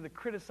listen to the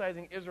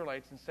criticizing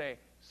Israelites and say,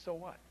 so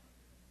what?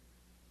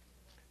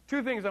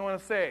 Two things I want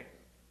to say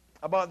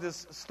about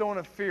this stone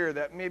of fear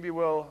that maybe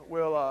will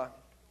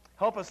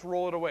help us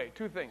roll it away.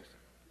 Two things.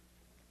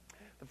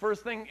 The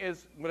first thing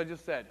is what I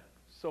just said,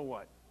 so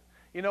what?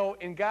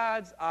 In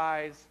God's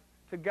eyes,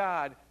 to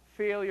God,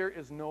 failure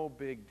is no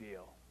big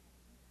deal.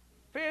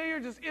 Failure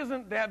just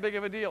isn't that big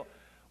of a deal.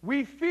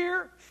 We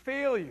fear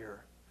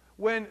failure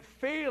when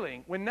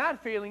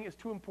not failing is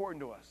too important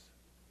to us.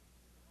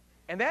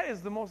 And that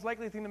is the most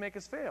likely thing to make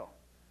us fail.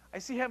 I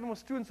see happen with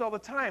students all the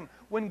time.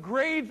 When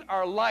grades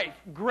are life,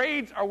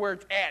 grades are where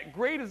it's at,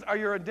 grades are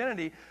your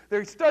identity,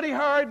 they study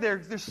hard,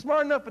 they're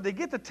smart enough, but they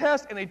get the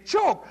test and they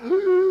choke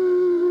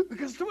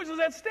because too much is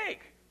at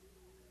stake.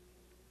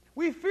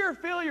 We fear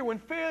failure when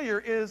failure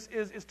is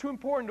too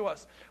important to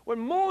us. What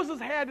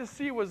Moses had to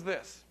see was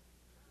this.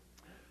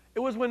 It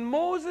was when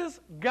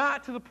Moses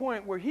got to the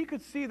point where he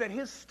could see that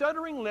his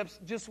stuttering lips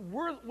just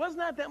was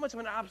not that much of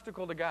an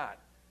obstacle to God.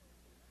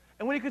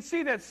 And when he could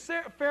see that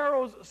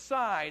Pharaoh's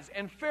size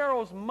and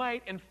Pharaoh's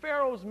might and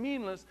Pharaoh's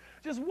meanness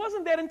just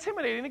wasn't that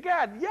intimidating to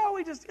God.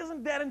 Yahweh just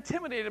isn't that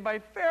intimidated by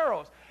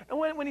pharaohs. And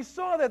when he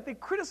saw that the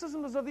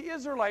criticisms of the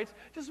Israelites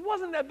just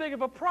wasn't that big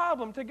of a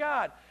problem to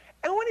God.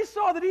 And when he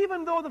saw that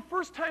even though the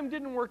first time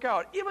didn't work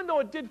out, even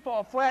though it did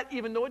fall flat,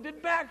 even though it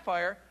did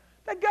backfire,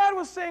 that God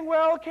was saying,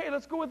 well, okay,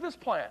 let's go with this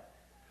plan.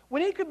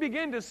 When he could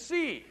begin to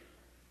see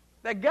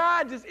that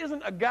God just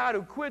isn't a God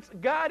who quits,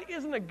 God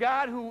isn't a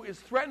God who is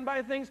threatened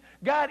by things,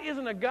 God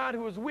isn't a God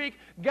who is weak,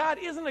 God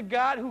isn't a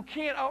God who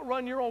can't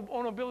outrun your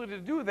own ability to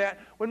do that.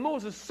 When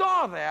Moses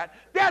saw that,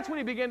 that's when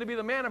he began to be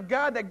the man of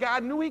God that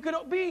God knew he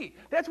could be.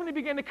 That's when he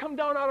began to come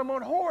down out of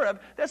Mount Horeb.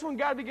 That's when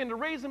God began to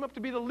raise him up to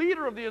be the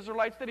leader of the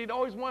Israelites that he'd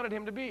always wanted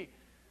him to be.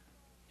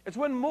 It's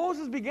when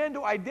Moses began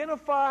to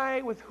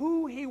identify with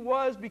who he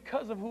was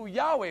because of who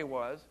Yahweh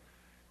was,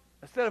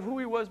 instead of who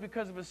he was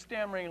because of his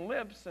stammering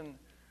lips and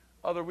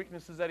other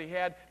weaknesses that he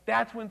had.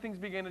 That's when things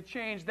began to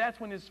change. That's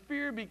when his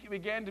fear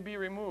began to be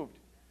removed.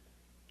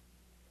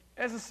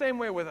 And it's the same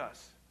way with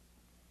us.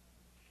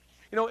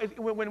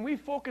 When we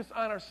focus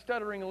on our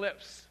stuttering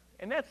lips,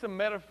 and that's a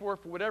metaphor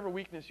for whatever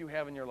weakness you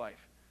have in your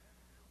life.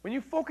 When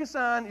you focus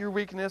on your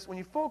weakness, when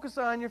you focus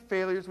on your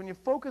failures, when you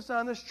focus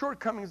on the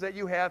shortcomings that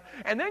you have,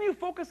 and then you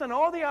focus on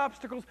all the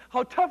obstacles,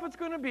 how tough it's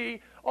going to be,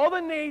 all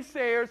the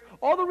naysayers,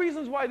 all the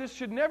reasons why this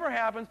should never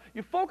happen,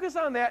 you focus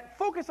on that,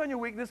 focus on your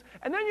weakness,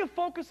 and then you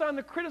focus on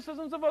the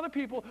criticisms of other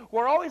people who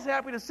are always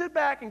happy to sit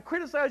back and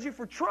criticize you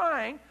for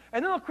trying,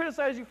 and then they'll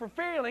criticize you for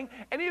failing,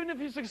 and even if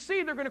you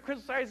succeed, they're going to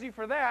criticize you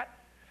for that.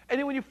 And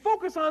then when you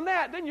focus on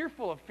that, then you're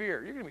full of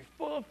fear. You're going to be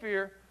full of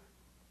fear.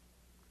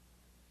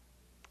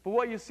 But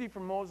what you see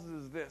from Moses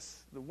is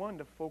this, the one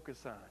to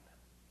focus on.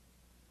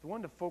 The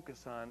one to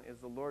focus on is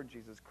the Lord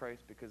Jesus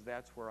Christ, because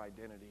that's where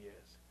identity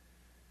is.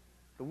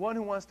 The one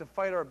who wants to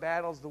fight our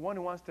battles, the one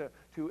who wants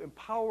to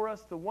empower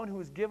us, the one who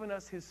has given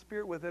us His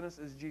Spirit within us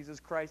is Jesus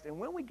Christ. And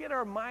when we get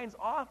our eyes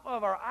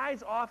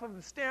off of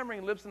the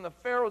stammering lips and the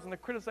pharaohs and the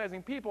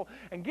criticizing people,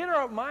 and get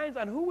our minds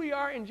on who we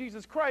are in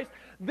Jesus Christ,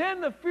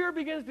 then the fear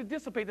begins to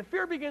dissipate. The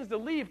fear begins to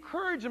leave.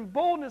 Courage and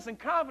boldness and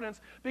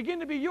confidence begin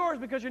to be yours,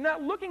 because you're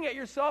not looking at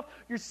yourself,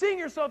 you're seeing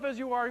yourself as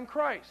you are in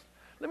Christ.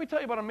 Let me tell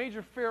you about a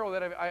major pharaoh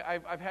that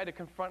I've had to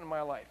confront in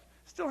my life.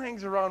 Still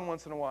hangs around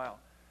once in a while.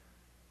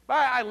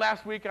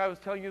 Last week I was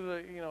telling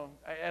you,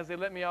 as they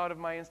let me out of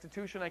my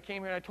institution, I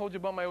came here and I told you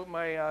about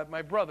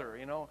my brother,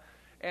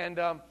 and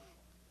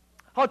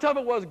how tough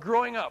it was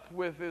growing up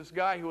with this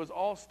guy who was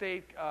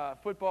all-state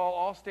football,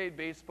 all-state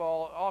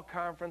baseball,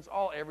 all-conference,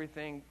 all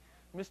everything,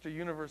 Mr.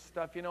 Universe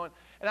stuff, and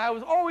I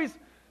was always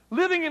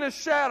living in a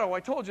shadow.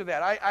 I told you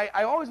that.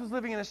 I always was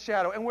living in a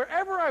shadow, and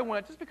wherever I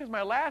went, just because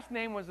my last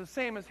name was the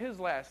same as his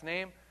last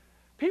name,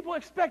 people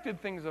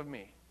expected things of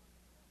me.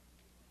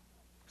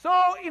 So,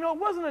 it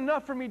wasn't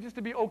enough for me just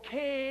to be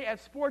okay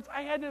at sports.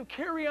 I had to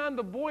carry on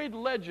the Boyd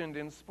legend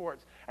in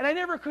sports. And I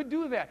never could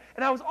do that.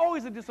 And I was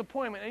always a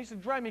disappointment. It used to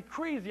drive me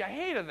crazy. I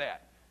hated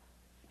that.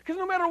 Because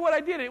no matter what I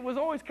did, it was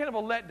always kind of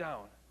a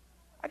letdown.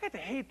 I got to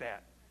hate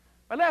that.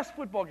 My last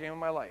football game of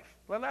my life.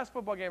 My last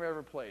football game I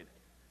ever played.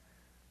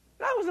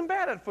 I wasn't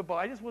bad at football.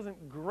 I just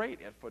wasn't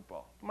great at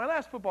football. My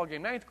last football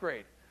game, 9th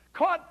grade.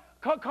 Caught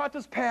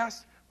this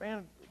pass.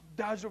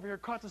 Dodged over here,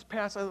 caught this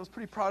pass. I was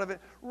pretty proud of it.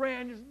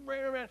 Ran.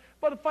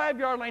 About the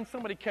 5-yard line,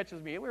 somebody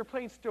catches me. We were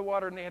playing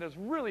Stillwater, and they had this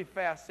really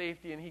fast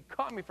safety, and he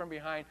caught me from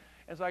behind,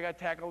 and so I got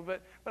tackled.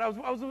 But I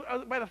was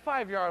by the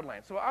 5-yard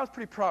line, so I was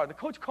pretty proud. The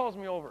coach calls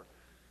me over.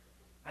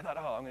 I thought,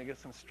 I'm going to get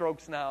some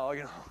strokes now.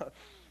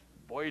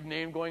 Boyd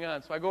name going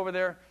on. So I go over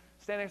there,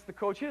 stand next to the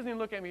coach. He doesn't even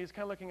look at me. He's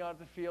kind of looking out at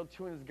the field,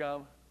 chewing his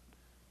gum.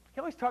 He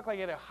always talked like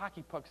he had a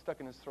hockey puck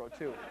stuck in his throat,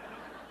 too.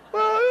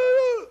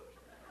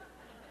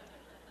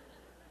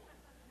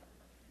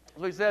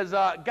 So he says,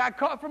 got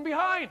caught from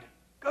behind.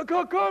 Got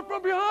caught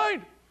from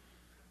behind.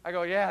 I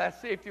go, yeah,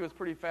 that safety was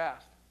pretty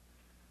fast.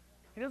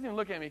 He doesn't even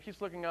look at me. He keeps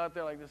looking out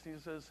there like this. He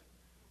says,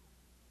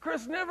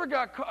 Chris never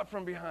got caught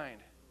from behind.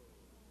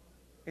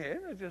 Yeah,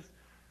 so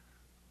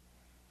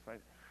I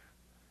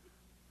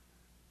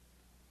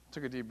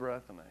took a deep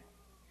breath, and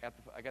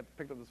I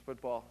picked up this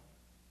football,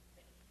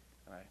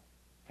 and I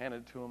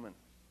handed it to him and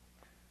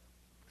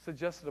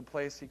suggested a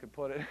place he could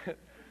put it. That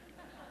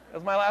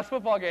was my last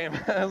football game.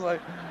 I was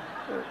like,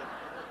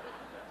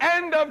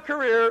 end of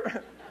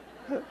career.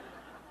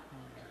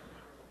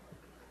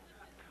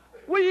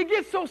 Well, you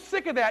get so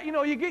sick of that.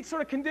 You get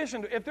sort of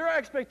conditioned. If there are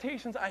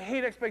expectations, I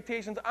hate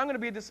expectations. I'm going to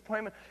be a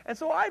disappointment. And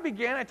so I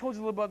told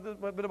you a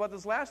bit about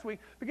this last week,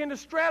 began to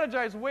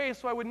strategize ways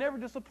so I would never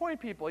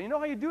disappoint people. You know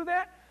how you do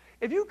that?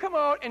 If you come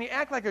out and you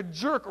act like a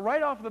jerk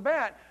right off the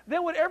bat,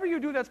 then whatever you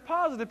do that's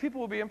positive,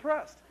 people will be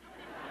impressed.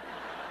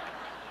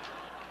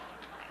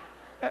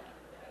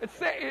 It's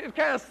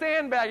kind of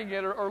sandbagging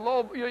it or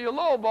low, you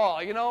low ball,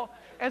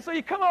 And so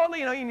you come out,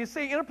 and you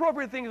say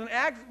inappropriate things and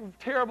act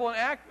terrible and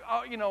act,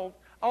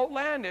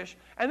 outlandish.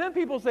 And then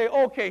people say,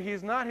 okay,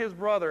 he's not his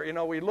brother.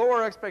 We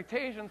lower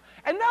expectations.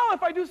 And now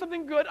if I do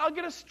something good, I'll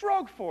get a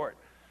stroke for it.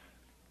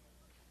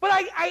 But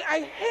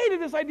I hated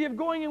this idea of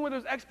going in where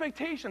there's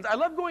expectations. I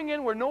love going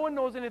in where no one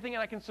knows anything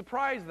and I can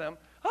surprise them.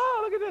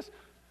 Oh, look at this.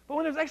 But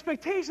when there's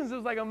expectations,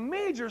 it's like a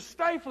major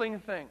stifling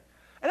thing.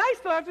 And I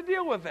still have to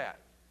deal with that.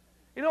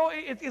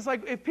 It's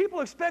like if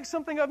people expect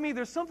something of me,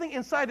 there's something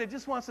inside that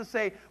just wants to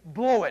say,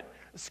 blow it,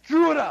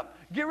 screw it up,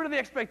 get rid of the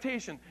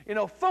expectation,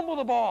 fumble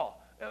the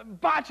ball,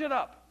 botch it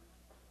up.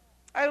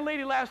 I had a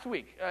lady last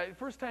week,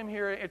 first time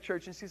here at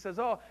church, and she says,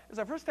 it's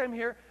our first time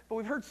here, but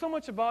we've heard so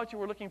much about you,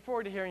 we're looking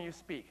forward to hearing you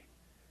speak.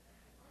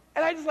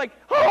 And I just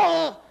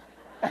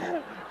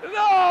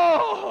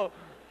no!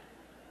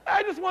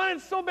 I just wanted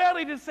so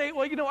badly to say,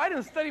 well, I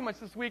didn't study much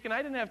this week, and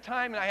I didn't have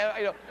time,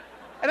 and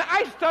and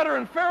I stutter,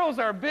 and pharaohs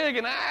are big,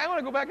 and I want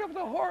to go back up to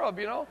Horeb,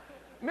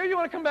 Maybe you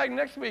want to come back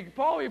next week.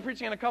 Paul will be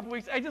preaching in a couple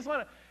weeks. I just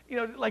want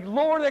to,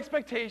 lower the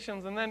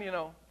expectations, and then,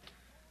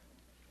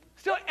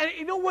 Still, and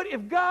you know what?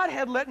 If God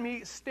had let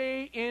me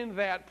stay in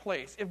that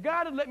place, if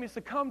God had let me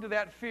succumb to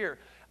that fear,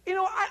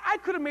 I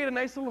could have made a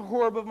nice little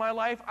Horeb of my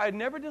life. I'd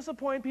never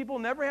disappoint people,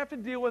 never have to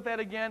deal with that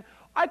again.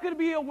 I could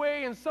be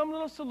away in some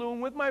little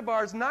saloon with my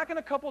bars, knocking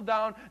a couple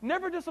down,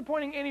 never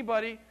disappointing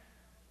anybody,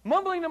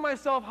 mumbling to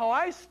myself how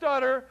I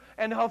stutter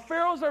and how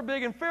pharaohs are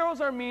big and pharaohs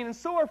are mean and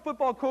so are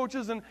football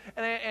coaches and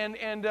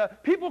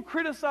people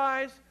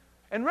criticize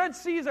and Red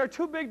Seas are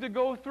too big to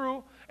go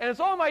through and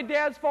it's all my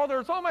dad's fault or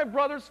it's all my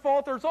brother's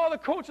fault or it's all the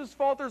coach's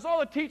fault or it's all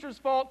the teacher's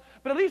fault,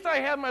 but at least I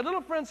have my little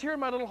friends here in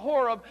my little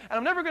Horeb and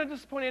I'm never going to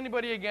disappoint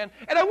anybody again,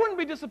 and I wouldn't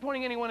be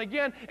disappointing anyone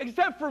again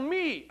except for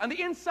me on the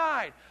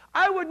inside.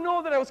 I would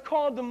know that I was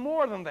called to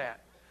more than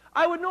that.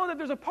 I would know that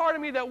there's a part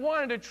of me that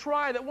wanted to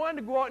try, that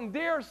wanted to go out and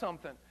dare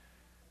something.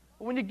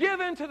 When you give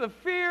in to the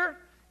fear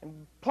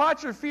and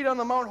plot your feet on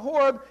the Mount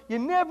Horeb, you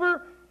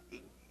never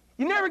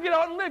get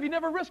out and live. You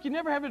never risk. You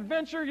never have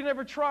adventure. You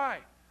never try.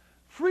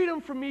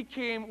 Freedom for me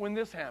came when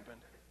this happened.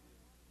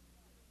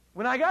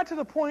 When I got to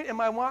the point in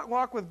my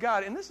walk with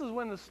God, and this is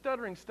when the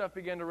stuttering stuff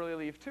began to really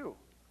leave too.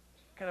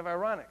 Kind of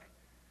ironic.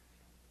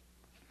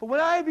 But when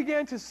I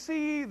began to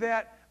see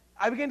that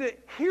I began to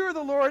hear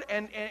the Lord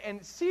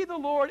and see the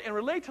Lord and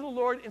relate to the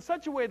Lord in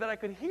such a way that I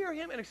could hear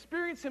him and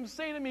experience him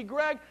say to me,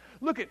 Greg,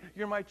 look it,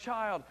 you're my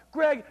child.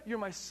 Greg, you're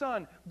my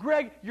son.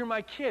 Greg, you're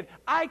my kid.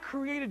 I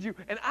created you,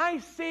 and I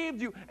saved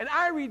you, and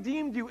I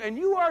redeemed you, and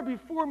you are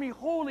before me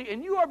holy,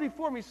 and you are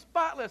before me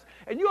spotless,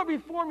 and you are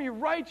before me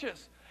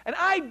righteous. And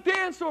I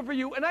dance over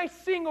you, and I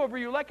sing over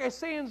you, like I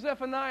say in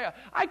Zephaniah.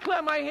 I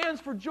clap my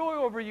hands for joy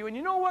over you. And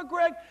you know what,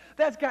 Greg?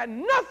 That's got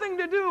nothing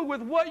to do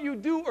with what you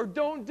do or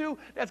don't do.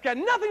 That's got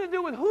nothing to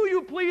do with who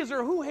you please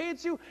or who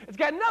hates you. It's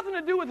got nothing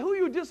to do with who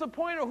you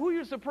disappoint or who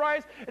you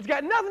surprise. It's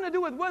got nothing to do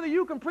with whether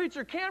you can preach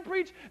or can't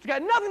preach. It's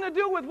got nothing to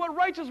do with what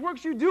righteous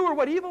works you do or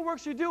what evil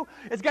works you do.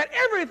 It's got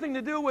everything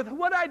to do with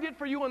what I did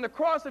for you on the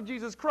cross of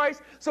Jesus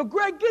Christ. So,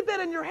 Greg, get that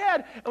in your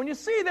head. And when you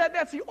see that,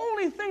 that's the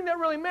only thing that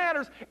really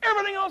matters.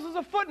 Everything else is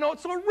a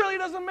footnote, so it really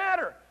doesn't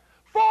matter.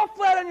 Fall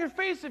flat on your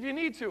face if you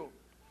need to.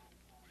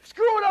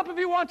 Screw it up if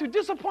you want to.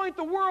 Disappoint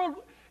the world.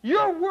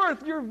 Your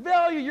worth, your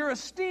value, your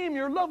esteem,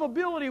 your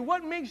lovability,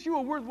 what makes you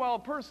a worthwhile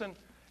person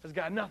has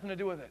got nothing to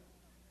do with it.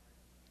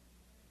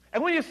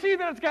 And when you see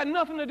that it's got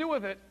nothing to do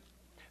with it,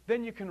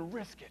 then you can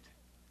risk it.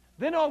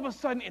 Then all of a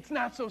sudden it's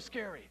not so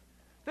scary.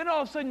 Then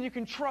all of a sudden you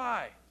can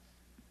try.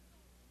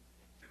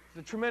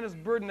 It's a tremendous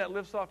burden that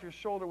lifts off your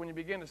shoulder when you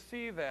begin to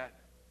see that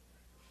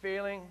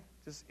failing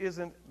just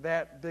isn't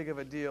that big of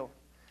a deal.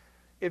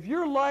 If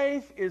your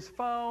life is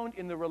found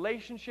in the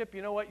relationship,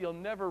 you know what? You'll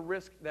never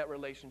risk that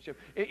relationship.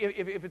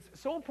 If it's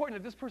so important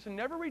that this person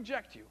never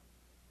reject you,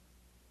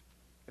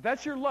 if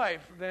that's your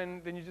life,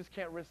 then you just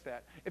can't risk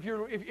that. If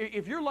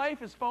your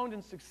life is found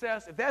in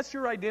success, if that's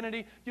your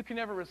identity, you can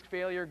never risk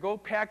failure. Go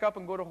pack up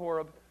and go to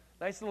Horeb.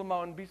 Nice little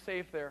mountain. Be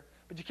safe there.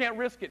 But you can't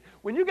risk it.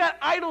 When you got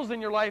idols in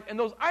your life, and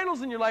those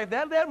idols in your life,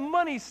 that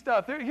money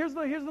stuff, here's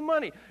the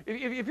money.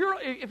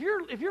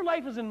 If your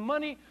life is in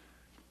money,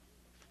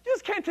 you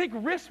just can't take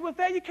risks with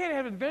that. You can't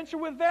have adventure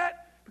with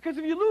that. Because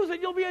if you lose it,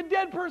 you'll be a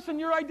dead person.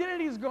 Your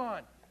identity is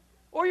gone.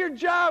 Or your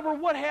job, or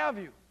what have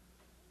you.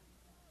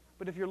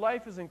 But if your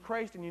life is in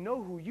Christ and you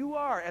know who you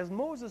are, as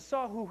Moses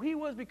saw who he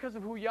was because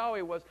of who Yahweh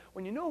was,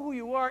 when you know who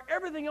you are,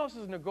 everything else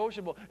is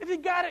negotiable. If you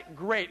got it,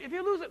 great. If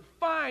you lose it,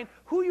 fine.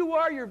 Who you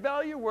are, your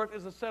value, your worth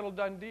is a settled,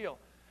 done deal.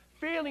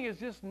 Failing is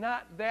just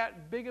not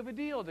that big of a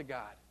deal to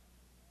God.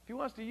 If he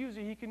wants to use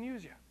you, he can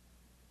use you.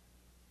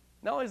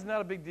 Not only is it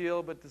not a big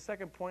deal, but the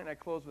second point, and I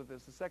close with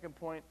this, the second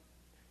point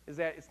is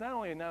that it's not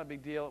only not a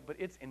big deal, but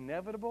it's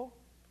inevitable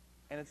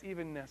and it's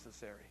even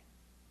necessary.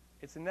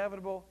 It's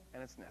inevitable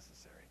and it's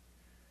necessary.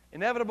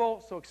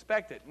 Inevitable, so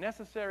expect it.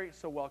 Necessary,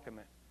 so welcome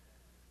it.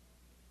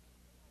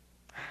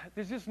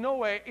 There's just no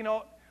way,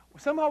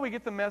 somehow we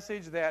get the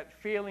message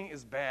that failing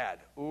is bad.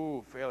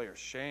 Ooh, failure,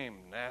 shame,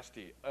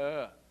 nasty,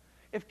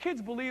 If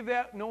kids believe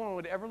that, no one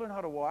would ever learn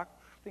how to walk.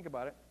 Think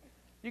about it.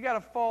 You got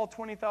to fall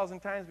 20,000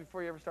 times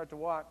before you ever start to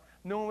walk.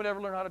 No one would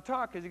ever learn how to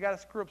talk because you got to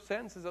screw up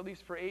sentences at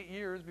least for 8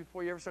 years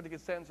before you ever start to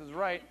get sentences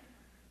right.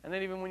 And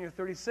then even when you're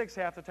 36,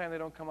 half the time they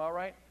don't come out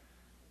right.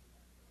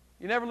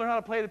 You never learn how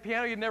to play the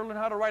piano. You never learn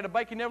how to ride a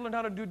bike. You never learn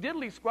how to do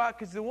diddly squat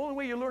because the only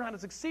way you learn how to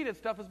succeed at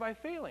stuff is by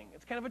failing.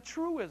 It's kind of a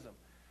truism.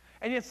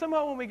 And yet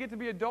somehow when we get to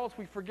be adults,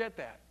 we forget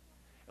that.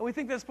 And we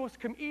think that's supposed to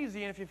come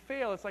easy, and if you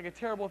fail, it's like a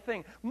terrible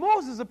thing.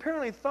 Moses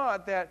apparently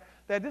thought that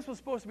this was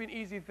supposed to be an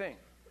easy thing.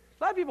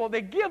 A lot of people,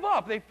 they give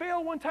up. They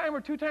fail one time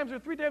or 2 times or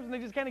 3 times, and they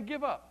just kind of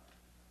give up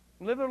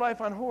and live their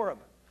life on Horeb.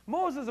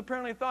 Moses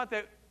apparently thought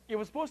that it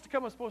was supposed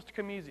to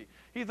come easy.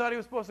 He thought he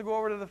was supposed to go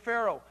over to the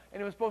Pharaoh,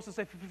 and he was supposed to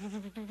say,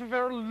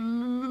 Pharaoh,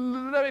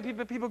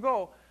 let people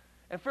go.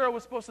 And Pharaoh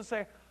was supposed to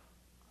say,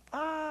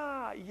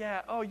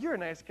 yeah, oh, you're a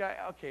nice guy.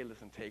 Okay,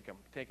 listen, take him.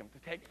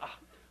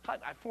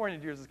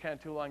 400 years is kind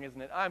of too long,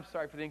 isn't it? I'm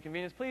sorry for the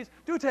inconvenience. Please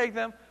do take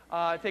them.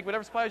 Take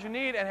whatever supplies you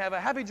need, and have a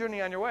happy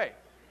journey on your way.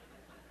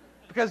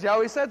 Because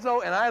Yahweh said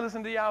so, and I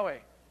listened to Yahweh.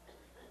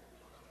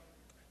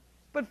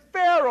 But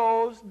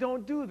pharaohs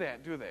don't do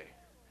that, do they?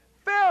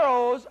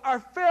 Pharaohs are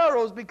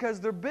pharaohs because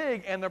they're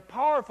big and they're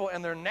powerful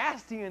and they're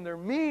nasty and they're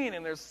mean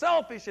and they're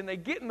selfish and they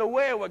get in the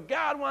way of what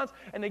God wants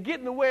and they get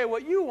in the way of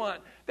what you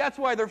want. That's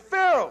why they're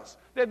pharaohs.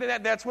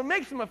 That's what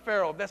makes them a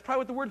pharaoh. That's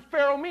probably what the word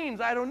pharaoh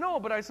means. I don't know,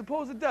 but I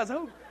suppose it does.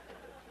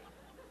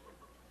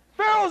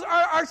 Pharaohs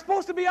are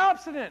supposed to be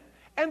obstinate.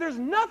 And there's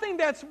nothing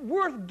that's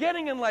worth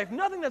getting in life,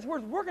 nothing that's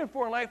worth working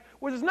for in life,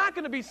 where there's not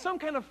going to be some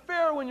kind of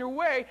pharaoh in your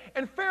way,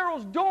 and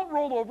pharaohs don't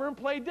roll over and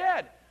play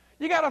dead.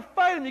 You got to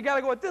fight them. You got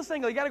to go at this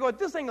angle. You got to go at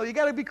this angle. You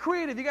got to be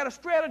creative. You got to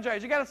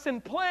strategize. You got to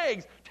send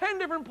plagues, 10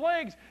 different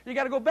plagues. You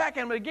got to go back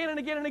at them again and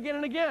again and again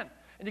and again.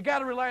 And you got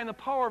to rely on the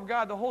power of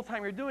God the whole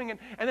time you're doing it.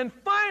 And then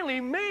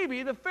finally,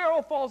 maybe the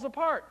pharaoh falls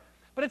apart.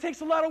 But it takes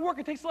a lot of work.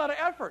 It takes a lot of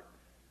effort.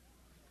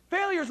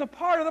 Failure is a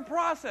part of the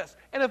process.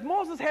 And if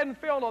Moses hadn't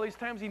failed all these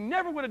times, he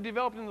never would have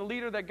developed into the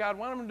leader that God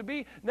wanted him to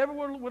be, never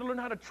would have learned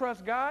how to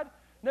trust God,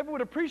 never would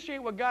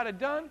appreciate what God had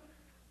done.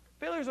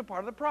 Failure is a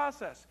part of the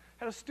process.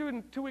 I had a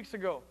student 2 weeks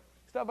ago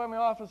stop by my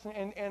office,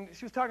 and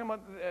she was talking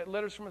about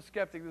Letters from a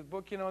Skeptic, this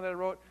book, that I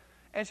wrote.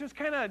 And she was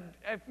kind of,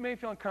 it made me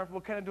feel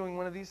uncomfortable, kind of doing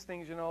one of these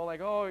things,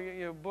 like,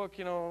 oh, book,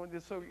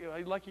 so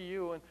lucky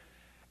you. And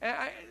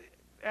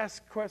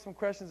asked some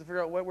questions to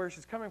figure out where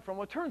she's coming from.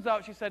 Well, it turns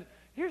out, she said,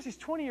 she's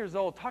 20 years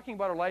old talking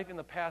about her life in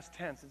the past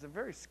tense. It's a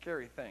very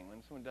scary thing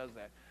when someone does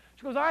that.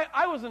 She goes,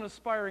 I was an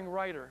aspiring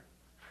writer.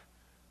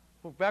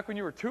 Well, back when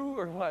you were 2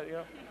 or what,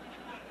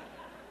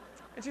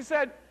 And she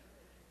said,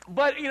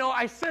 but,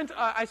 I sent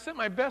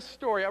my best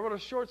story. I wrote a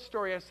short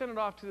story. I sent it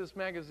off to this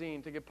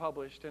magazine to get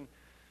published. And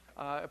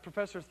a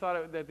professor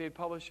thought that they'd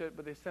publish it,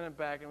 but they sent it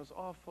back, and it was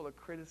all full of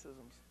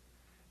criticisms.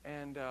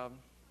 And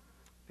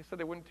they said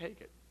they wouldn't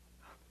take it.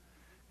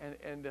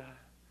 And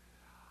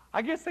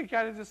I guess that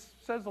kind of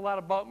just says a lot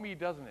about me,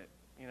 doesn't it?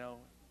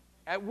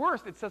 At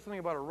worst, it says something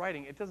about her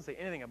writing. It doesn't say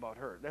anything about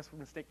her. That's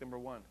mistake number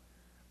 1.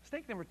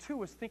 Mistake number 2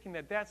 was thinking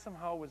that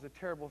somehow was a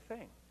terrible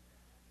thing.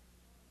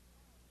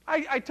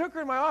 I took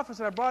her in my office,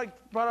 and I brought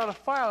out a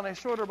file, and I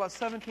showed her about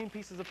 17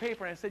 pieces of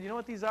paper, and I said, you know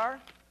what these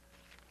are?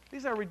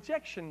 These are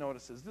rejection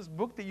notices. This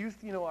book that you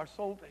are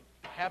so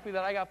happy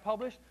that I got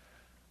published,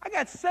 I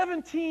got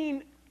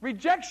 17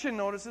 rejection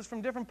notices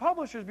from different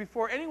publishers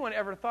before anyone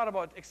ever thought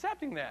about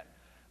accepting that.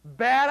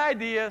 Bad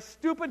idea,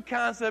 stupid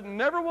concept,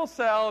 never will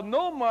sell,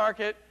 no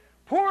market,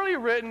 poorly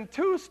written,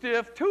 too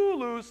stiff, too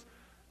loose,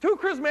 too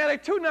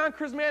charismatic, too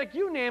non-charismatic,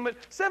 you name it,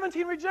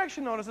 17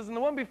 rejection notices, and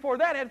the one before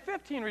that had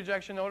 15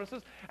 rejection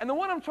notices, and the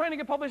one I'm trying to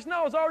get published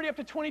now is already up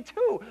to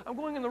 22. I'm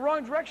going in the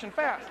wrong direction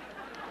fast.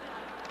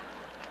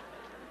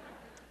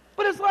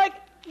 But it's like,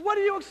 what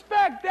do you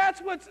expect?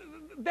 That's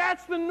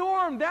the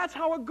norm. That's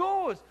how it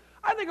goes.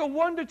 I think a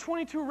 1 to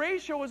 22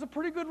 ratio is a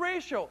pretty good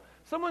ratio.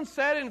 Someone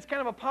said, and it's kind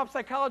of a pop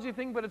psychology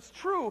thing, but it's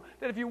true,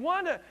 that if you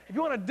want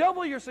to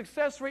double your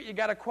success rate, you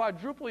got to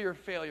quadruple your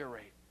failure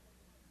rate.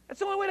 That's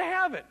the only way to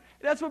have it.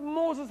 That's what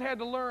Moses had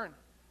to learn.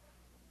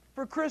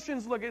 For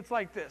Christians, look, it's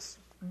like this.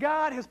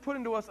 God has put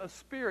into us a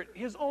spirit,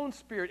 his own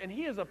spirit, and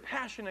he is a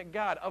passionate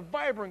God, a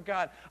vibrant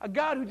God, a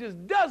God who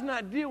just does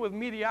not deal with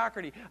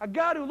mediocrity, a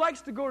God who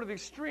likes to go to the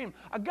extreme,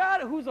 a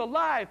God who's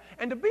alive.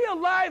 And to be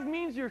alive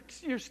means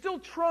you're still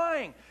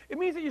trying. It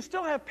means that you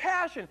still have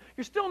passion.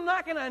 You're still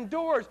knocking on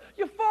doors.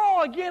 You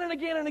fall again and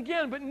again and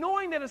again, but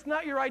knowing that it's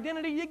not your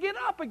identity, you get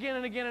up again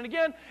and again and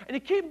again, and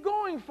you keep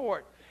going for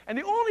it. And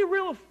the only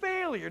real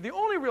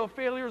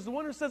failure is the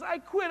one who says, I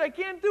quit, I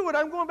can't do it,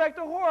 I'm going back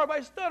to Horeb,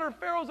 I stutter,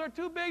 pharaohs are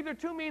too big, they're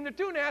too mean, they're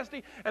too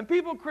nasty, and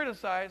people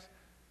criticize.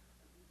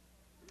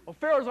 Well,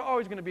 pharaohs are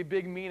always going to be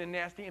big, mean, and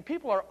nasty, and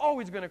people are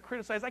always going to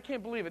criticize. I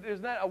can't believe it.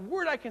 There's not a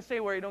word I can say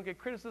where you don't get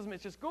criticism.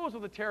 It just goes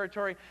with the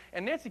territory,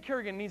 and Nancy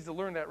Kerrigan needs to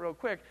learn that real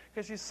quick,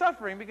 because she's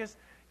suffering, because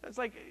it's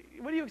like,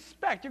 what do you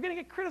expect? You're going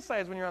to get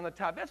criticized when you're on the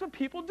top. That's what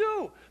people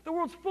do. The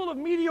world's full of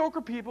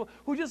mediocre people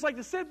who just like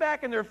to sit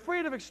back and they're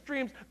afraid of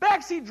extremes,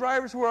 backseat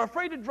drivers who are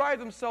afraid to drive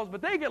themselves, but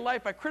they get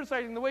life by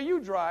criticizing the way you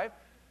drive.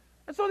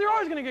 And so they're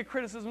always going to get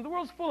criticism. The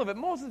world's full of it.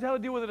 Moses had to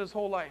deal with it his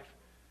whole life.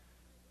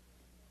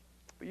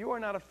 But you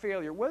are not a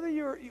failure. Whether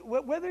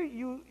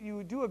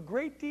you do a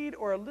great deed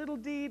or a little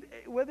deed,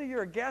 whether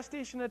you're a gas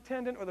station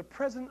attendant or the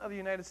President of the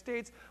United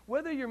States,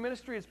 whether your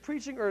ministry is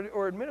preaching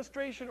or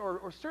administration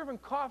or serving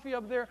coffee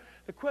up there,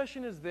 the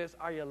question is this: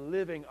 are you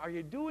living? Are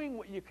you doing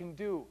what you can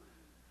do?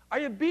 Are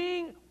you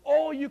being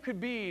all you could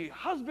be?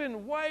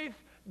 Husband,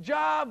 wife,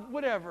 job,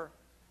 whatever.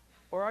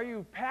 Or are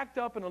you packed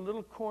up in a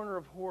little corner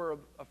of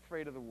Horeb,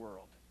 afraid of the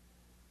world?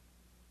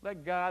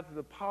 Let God, through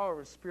the power of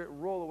His Spirit,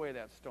 roll away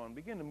that stone.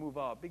 Begin to move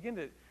out. Begin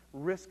to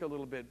risk a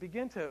little bit.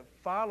 Begin to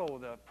follow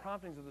the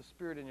promptings of the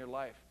Spirit in your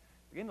life.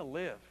 Begin to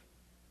live.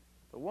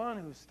 The one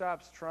who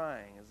stops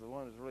trying is the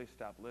one who's really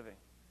stopped living.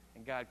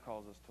 And God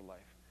calls us to life.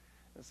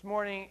 This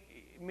morning,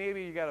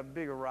 maybe you got a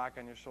bigger rock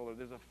on your shoulder.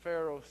 There's a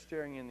Pharaoh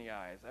staring you in the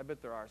eyes. I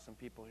bet there are some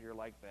people here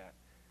like that.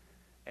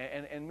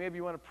 And maybe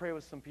you want to pray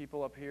with some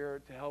people up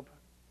here to help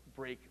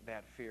break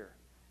that fear.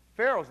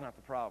 Pharaoh's not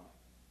the problem.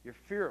 Your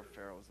fear of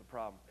Pharaoh is the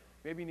problem.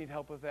 Maybe you need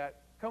help with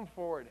that. Come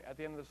forward at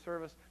the end of the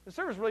service. The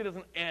service really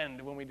doesn't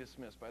end when we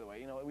dismiss, by the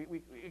way.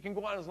 It can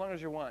go on as long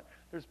as you want.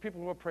 There's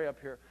people who will pray up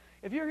here.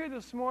 If you're here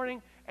this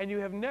morning and you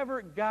have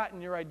never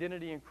gotten your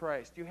identity in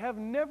Christ, you have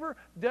never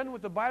done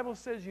what the Bible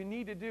says you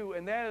need to do,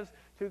 and that is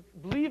to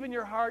believe in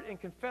your heart and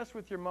confess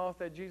with your mouth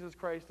that Jesus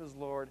Christ is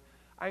Lord,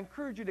 I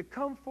encourage you to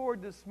come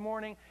forward this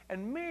morning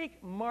and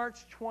make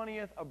March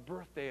 20th a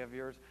birthday of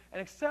yours and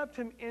accept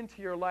Him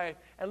into your life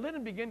and let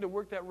Him begin to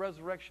work that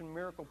resurrection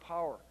miracle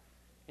power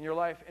in your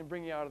life and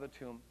bring you out of the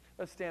tomb.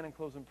 Let's stand and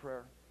close in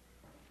prayer.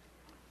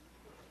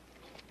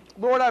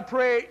 Lord, I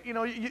pray,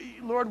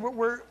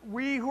 Lord,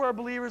 we who are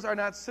believers are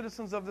not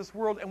citizens of this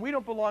world, and we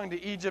don't belong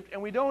to Egypt,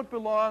 and we don't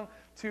belong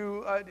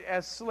to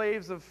as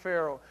slaves of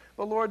Pharaoh.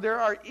 But Lord, there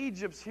are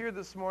Egypts here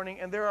this morning,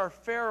 and there are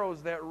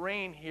pharaohs that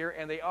reign here,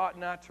 and they ought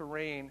not to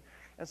reign.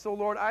 And so,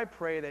 Lord, I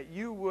pray that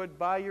you would,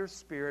 by your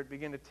Spirit,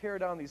 begin to tear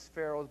down these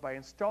pharaohs by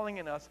installing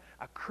in us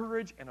a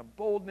courage and a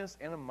boldness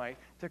and a might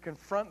to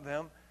confront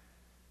them.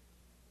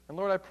 And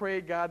Lord, I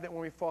pray, God, that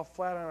when we fall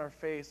flat on our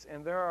face,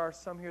 and there are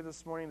some here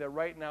this morning that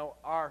right now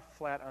are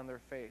flat on their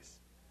face,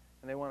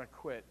 and they want to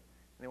quit,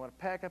 and they want to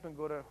pack up and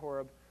go to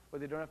Horeb, where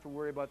they don't have to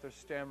worry about their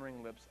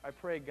stammering lips. I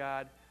pray,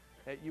 God,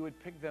 that you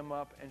would pick them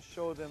up and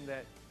show them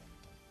that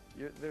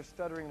their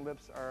stuttering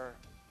lips are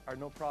are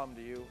no problem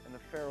to you, and the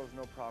Pharaoh's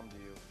no problem to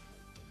you,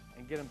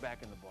 and get them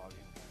back in the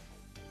ballgame.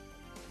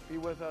 Be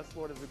with us,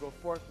 Lord, as we go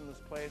forth from this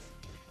place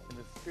in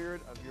the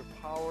spirit of your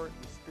power,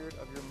 the spirit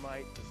of your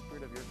might, the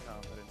spirit of your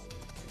confidence.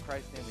 In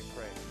Christ's name we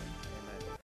pray.